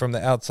only say from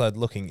the outside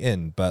looking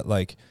in, but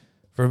like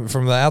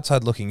from the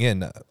outside looking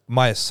in,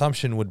 my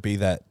assumption would be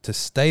that to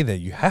stay there,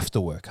 you have to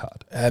work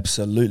hard.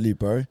 Absolutely,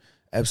 bro.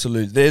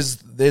 Absolutely.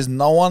 There's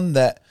no one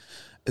that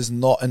is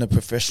not in a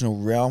professional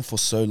realm for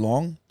so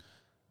long.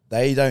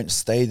 They don't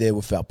stay there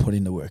without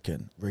putting the work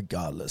in,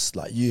 regardless.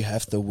 Like, you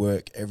have to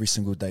work every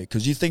single day.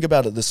 Because you think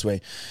about it this way.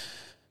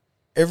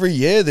 Every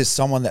year, there's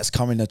someone that's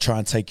coming to try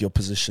and take your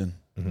position.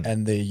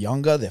 And they're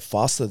younger, they're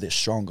faster, they're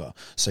stronger.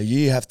 So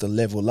you have to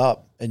level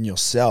up in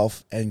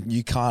yourself, and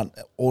you can't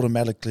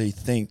automatically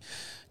think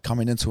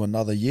coming into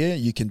another year,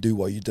 you can do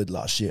what you did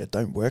last year. It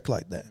don't work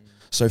like that.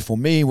 So for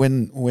me,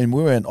 when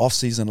we're in off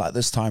season like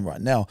this time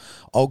right now,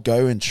 I'll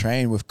go and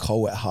train with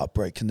Cole at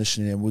Heartbreak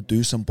Conditioning, and we'll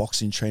do some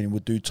boxing training. We'll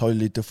do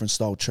totally different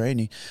style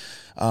training,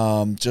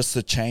 just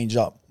to change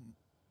up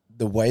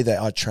the way that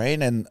I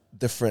train and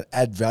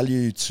add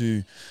value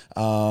to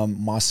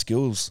my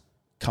skills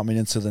coming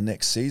into the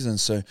next season.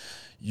 So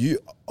you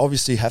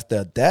obviously have to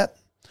adapt,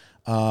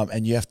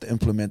 and you have to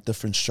implement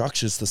different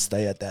structures to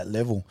stay at that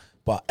level.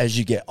 But as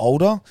you get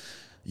older,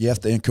 you have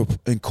to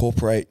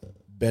incorporate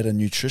better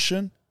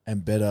nutrition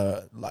and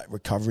better like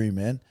recovery,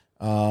 man.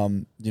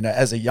 You know,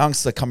 as a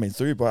youngster coming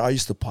through, bro, I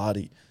used to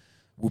party.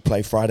 We'll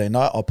play Friday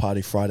night, I'll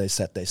party Friday,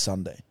 Saturday,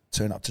 Sunday.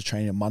 Turn up to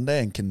training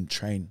Monday and can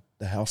train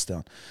the house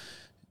down.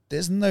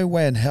 There's no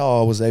way in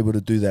hell I was able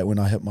to do that when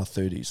I hit my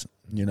 30s,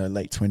 you know,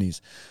 late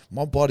 20s.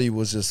 My body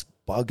was just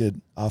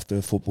buggered after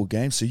a football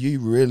game. So you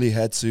really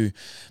had to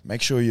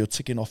make sure you're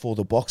ticking off all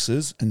the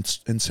boxes in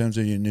terms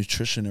of your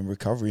nutrition and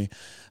recovery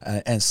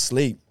and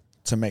sleep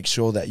to make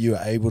sure that you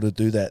are able to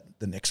do that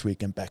the next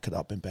week and back it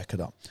up and back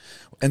it up.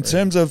 In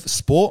terms of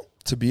sport,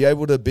 to be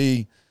able to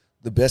be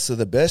the best of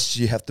the best,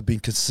 you have to be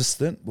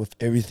consistent with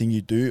everything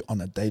you do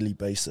on a daily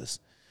basis.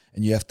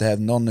 And you have to have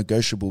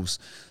non-negotiables.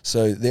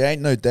 So there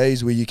ain't no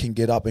days where you can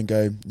get up and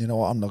go, you know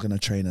what, I'm not going to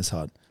train as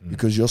hard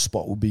because your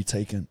spot will be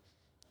taken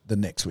the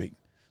next week.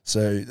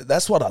 So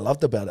that's what I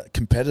loved about it,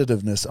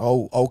 competitiveness.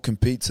 I'll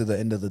compete to the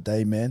end of the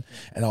day, man,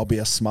 and I'll be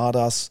a smart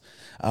ass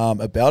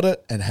about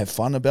it and have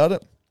fun about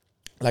it.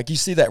 Like you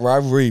see that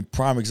rivalry,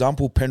 prime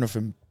example, Penrith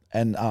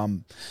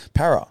and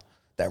Para,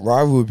 that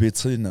rivalry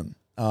between them.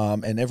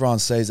 And everyone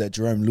says that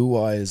Jerome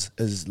Luai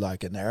is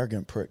like an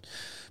arrogant prick.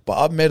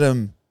 But I've met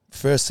him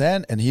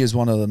firsthand, and he is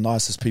one of the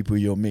nicest people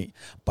you'll meet.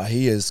 But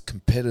he is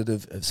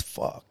competitive as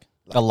fuck.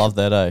 Like, I love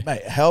that, eh?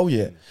 Mate, hell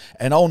yeah.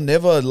 And I'll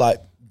never like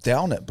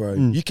down it, bro.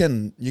 You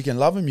can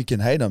love him, you can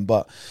hate him,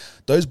 but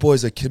those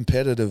boys are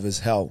competitive as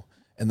hell.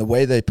 And the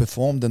way they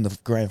performed in the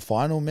grand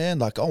final, man,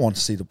 like I want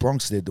to see the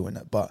Bronx there doing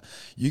it. But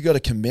you got to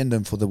commend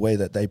them for the way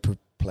that they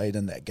played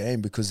in that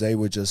game because they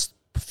were just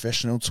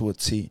professional to a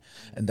T,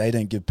 and they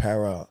didn't give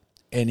Para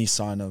any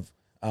sign of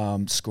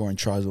scoring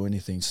tries or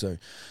anything. So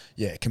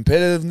yeah,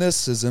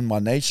 competitiveness is in my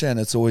nature, and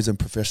it's always in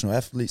professional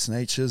athletes'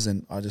 natures,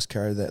 and I just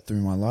carry that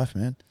through my life,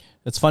 man.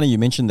 It's funny you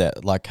mentioned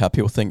that, like how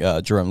people think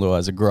Jerome Luai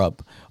is a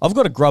grub. I've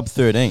got a grub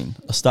 13,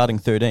 a starting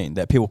 13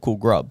 that people call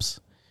grubs.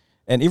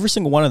 And every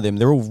single one of them,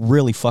 they're all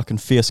really fucking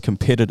fierce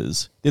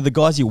competitors. They're the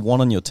guys you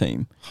want on your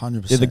team.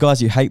 100%. They're the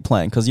guys you hate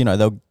playing because, you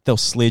know, they'll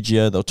sledge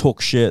you, they'll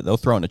talk shit, they'll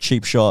throw in a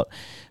cheap shot.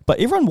 But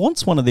everyone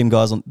wants one of them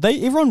guys on.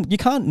 You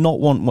can't not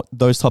want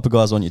those type of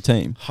guys on your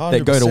team 100%.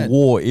 That go to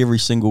war every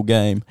single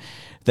game.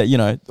 That, you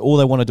know, all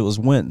they want to do is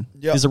win.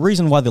 Yep. There's a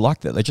reason why they're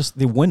like that.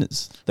 They're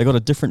winners. They got a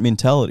different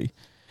mentality.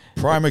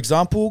 Prime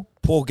example,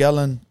 Paul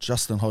Gallen,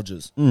 Justin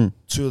Hodges.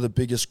 Two of the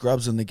biggest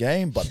grubs in the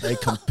game, but they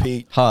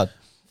compete Hard.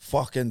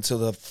 fucking till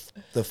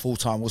the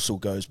full-time whistle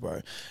goes,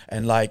 bro.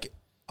 And like,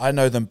 I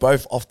know them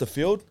both off the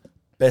field,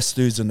 best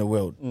dudes in the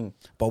world.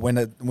 But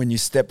when you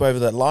step over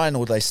that line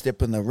or they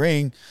step in the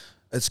ring,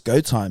 it's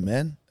go time,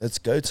 man. It's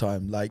go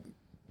time. Like,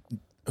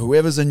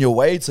 whoever's in your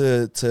way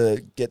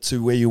to get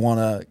to where you want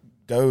to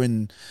go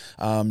in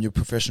your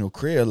professional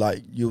career,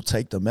 like, you'll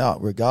take them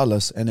out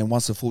regardless. And then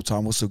once the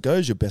full-time whistle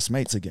goes, you're best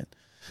mates again.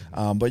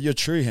 But you're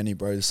true, Henny,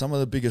 bro. Some of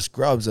the biggest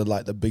grubs are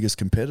like the biggest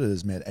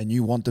competitors, man, and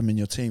you want them in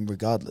your team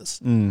regardless.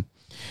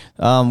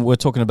 We're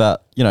talking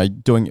about, you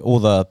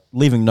know,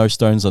 leaving no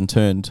stones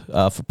unturned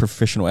for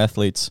professional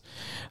athletes.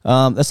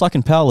 That's like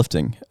in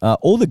powerlifting.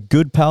 All the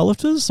good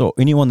powerlifters or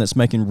anyone that's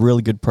making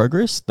really good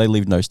progress, they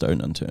leave no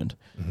stone unturned.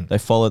 They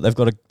follow. They've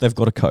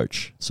got a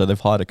coach, so they've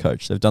hired a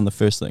coach. They've done the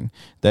first thing.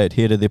 They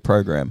adhere to their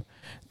program.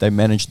 They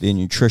manage their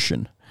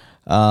nutrition.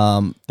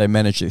 They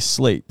manage their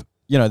sleep.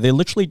 You know, they're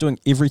literally doing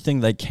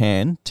everything they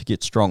can to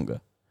get stronger.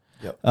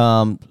 Yep.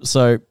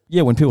 So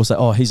yeah, when people say,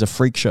 "Oh, he's a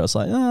freak show," it's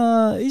like,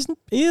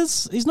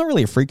 he's not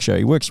really a freak show.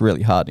 He works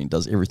really hard and he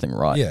does everything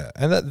right. Yeah,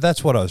 and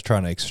that's what I was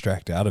trying to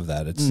extract out of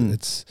that.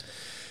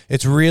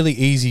 It's really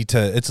easy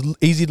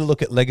to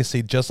look at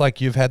legacy, just like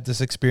you've had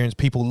this experience.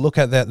 People look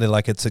at that, they're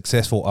like, it's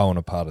successful, I want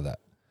a part of that.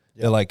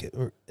 They're like,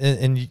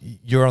 and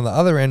you're on the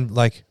other end,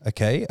 like,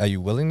 okay, are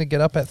you willing to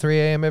get up at 3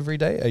 a.m. every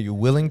day? Are you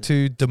willing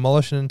to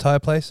demolish an entire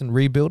place and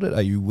rebuild it?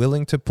 Are you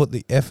willing to put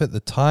the effort,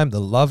 the time, the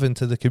love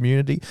into the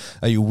community?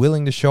 Are you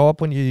willing to show up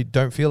when you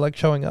don't feel like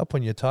showing up,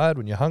 when you're tired,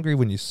 when you're hungry,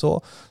 when you're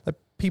sore? Like,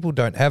 people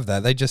don't have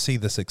that. They just see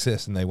the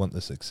success and they want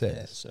the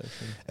success. Yeah, so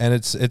true. And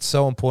it's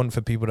so important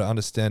for people to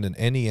understand in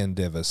any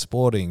endeavor,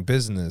 sporting,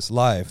 business,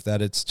 life,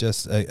 that it's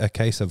just a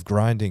case of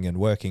grinding and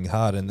working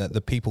hard, and that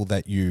the people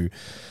that you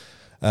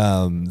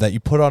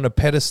put on a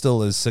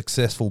pedestal as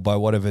successful by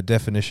whatever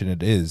definition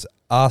it is,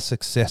 are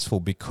successful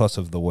because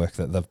of the work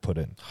that they've put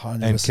in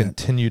 100%. and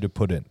continue to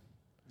put in.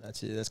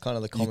 That's it. That's kind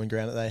of the common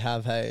ground that they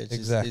have. Hey, it's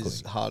Exactly.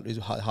 just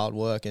hard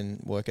work and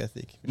work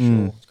ethic. For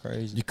sure, it's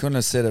crazy. You couldn't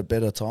have said it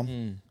better,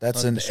 Tom.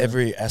 That's in 100%.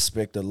 every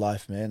aspect of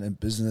life, man. In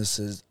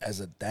businesses,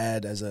 as a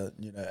dad, as a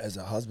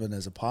husband,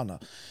 as a partner.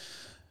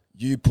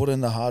 You put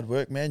in the hard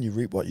work, man. You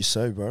reap what you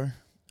sow, bro.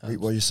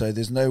 Reap what you sow.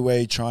 There's no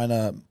way trying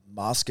to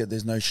mask it.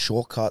 There's no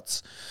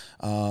shortcuts,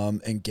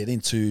 and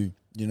getting to,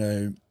 you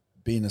know,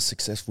 being a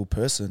successful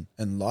person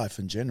in life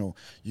in general.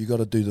 You got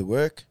to do the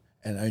work,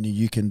 and only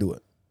you can do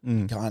it.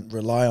 You can't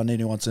rely on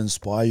anyone to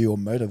inspire you or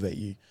motivate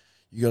you.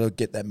 You got to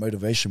get that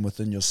motivation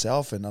within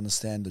yourself and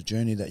understand the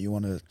journey that you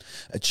want to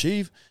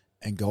achieve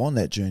and go on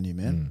that journey,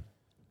 man.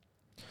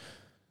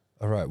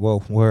 All right.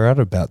 Well, we're at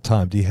about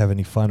time. Do you have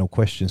any final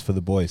questions for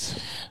the boys?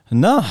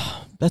 Nah,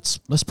 that's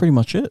pretty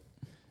much it.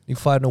 Any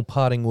final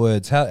parting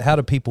words? How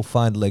do people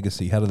find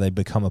Legacy? How do they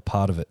become a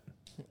part of it?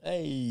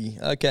 Hey,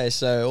 okay,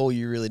 so all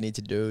you really need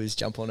to do is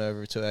jump on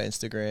over to our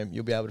Instagram.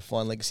 You'll be able to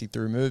find Legacy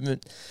Through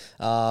Movement.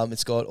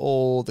 It's got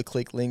all the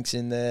click links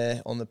in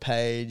there on the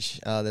page.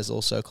 There's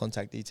also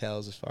contact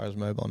details as far as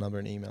mobile number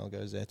and email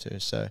goes there too.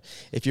 So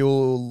if you're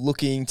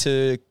looking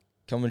to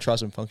come and try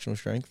some functional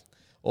strength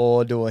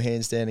or do a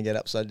handstand and get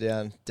upside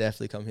down,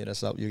 definitely come hit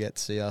us up. You'll get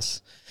to see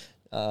us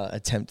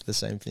attempt the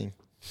same thing.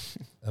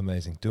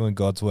 Amazing. Doing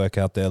God's work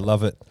out there.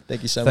 Love it.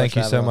 Thank you so much. Thank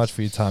you so much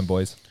for your time,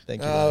 boys.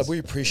 Thank you. Guys. We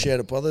appreciate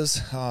it,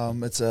 brothers.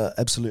 It's an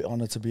absolute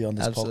honor to be on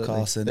this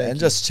podcast and you.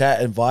 just chat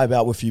and vibe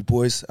out with you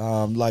boys.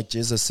 Like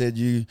Jezza said,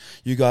 you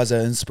guys are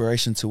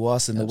inspiration to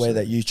us in the way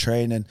that you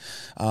train and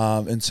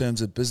in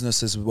terms of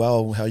business as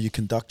well, how you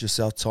conduct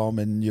yourself, Tom,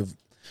 and you've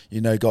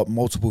got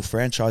multiple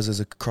franchises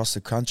across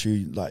the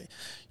country. Like,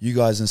 you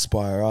guys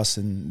inspire us,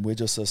 and we're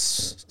just a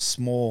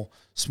small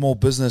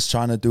business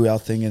trying to do our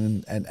thing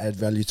and add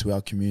value to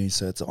our community.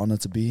 So it's an honor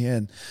to be here,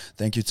 and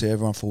thank you to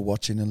everyone for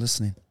watching and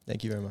listening.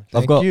 Thank you very much.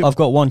 I've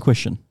got one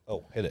question.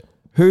 Oh, hit it.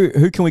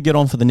 Who can we get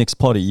on for the next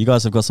potty? You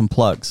guys have got some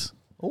plugs.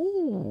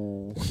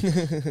 Ooh.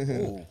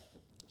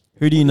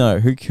 Who do you know?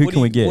 Who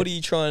can we get? What are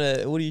you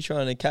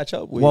trying to catch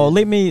up with? Well,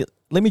 let me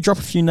drop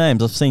a few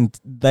names. I've seen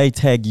they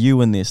tag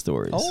you in their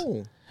stories.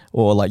 Oh.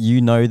 Or like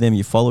them,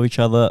 you follow each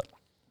other.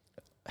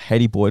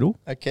 Hattie Boydle.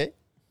 Okay.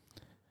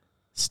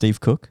 Steve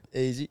Cook.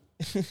 Easy.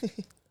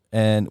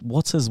 And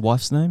what's his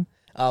wife's name?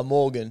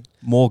 Morgan.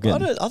 Morgan.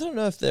 I don't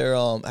know if they're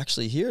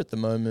actually here at the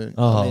moment.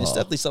 Oh. I mean, it's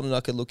definitely something I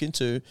could look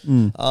into.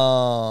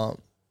 But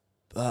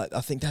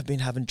I think they've been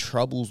having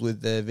troubles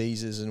with their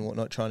visas and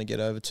whatnot, trying to get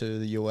over to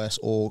the US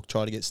or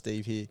try to get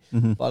Steve here.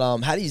 Mm-hmm. But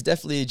Hattie's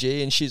definitely a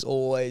G, and she's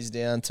always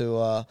down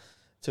to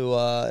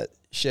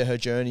share her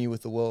journey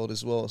with the world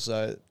as well.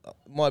 So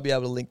might be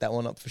able to link that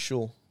one up for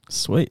sure.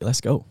 Sweet,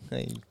 let's go.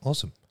 Hey,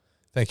 Awesome.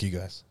 Thank you,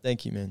 guys.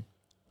 thank you, man.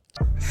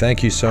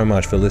 Thank you so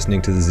much for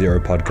listening to the Zero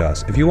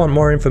Podcast. If you want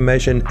more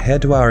information,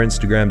 head to our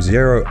Instagram,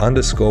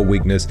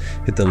 @zero_weakness.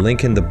 Hit the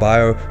link in the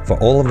bio for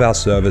all of our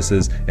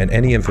services and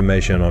any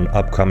information on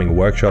upcoming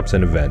workshops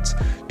and events.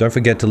 Don't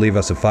forget to leave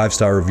us a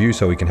 5-star review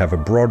so we can have a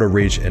broader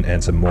reach and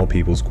answer more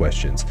people's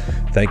questions.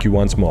 Thank you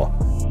once more.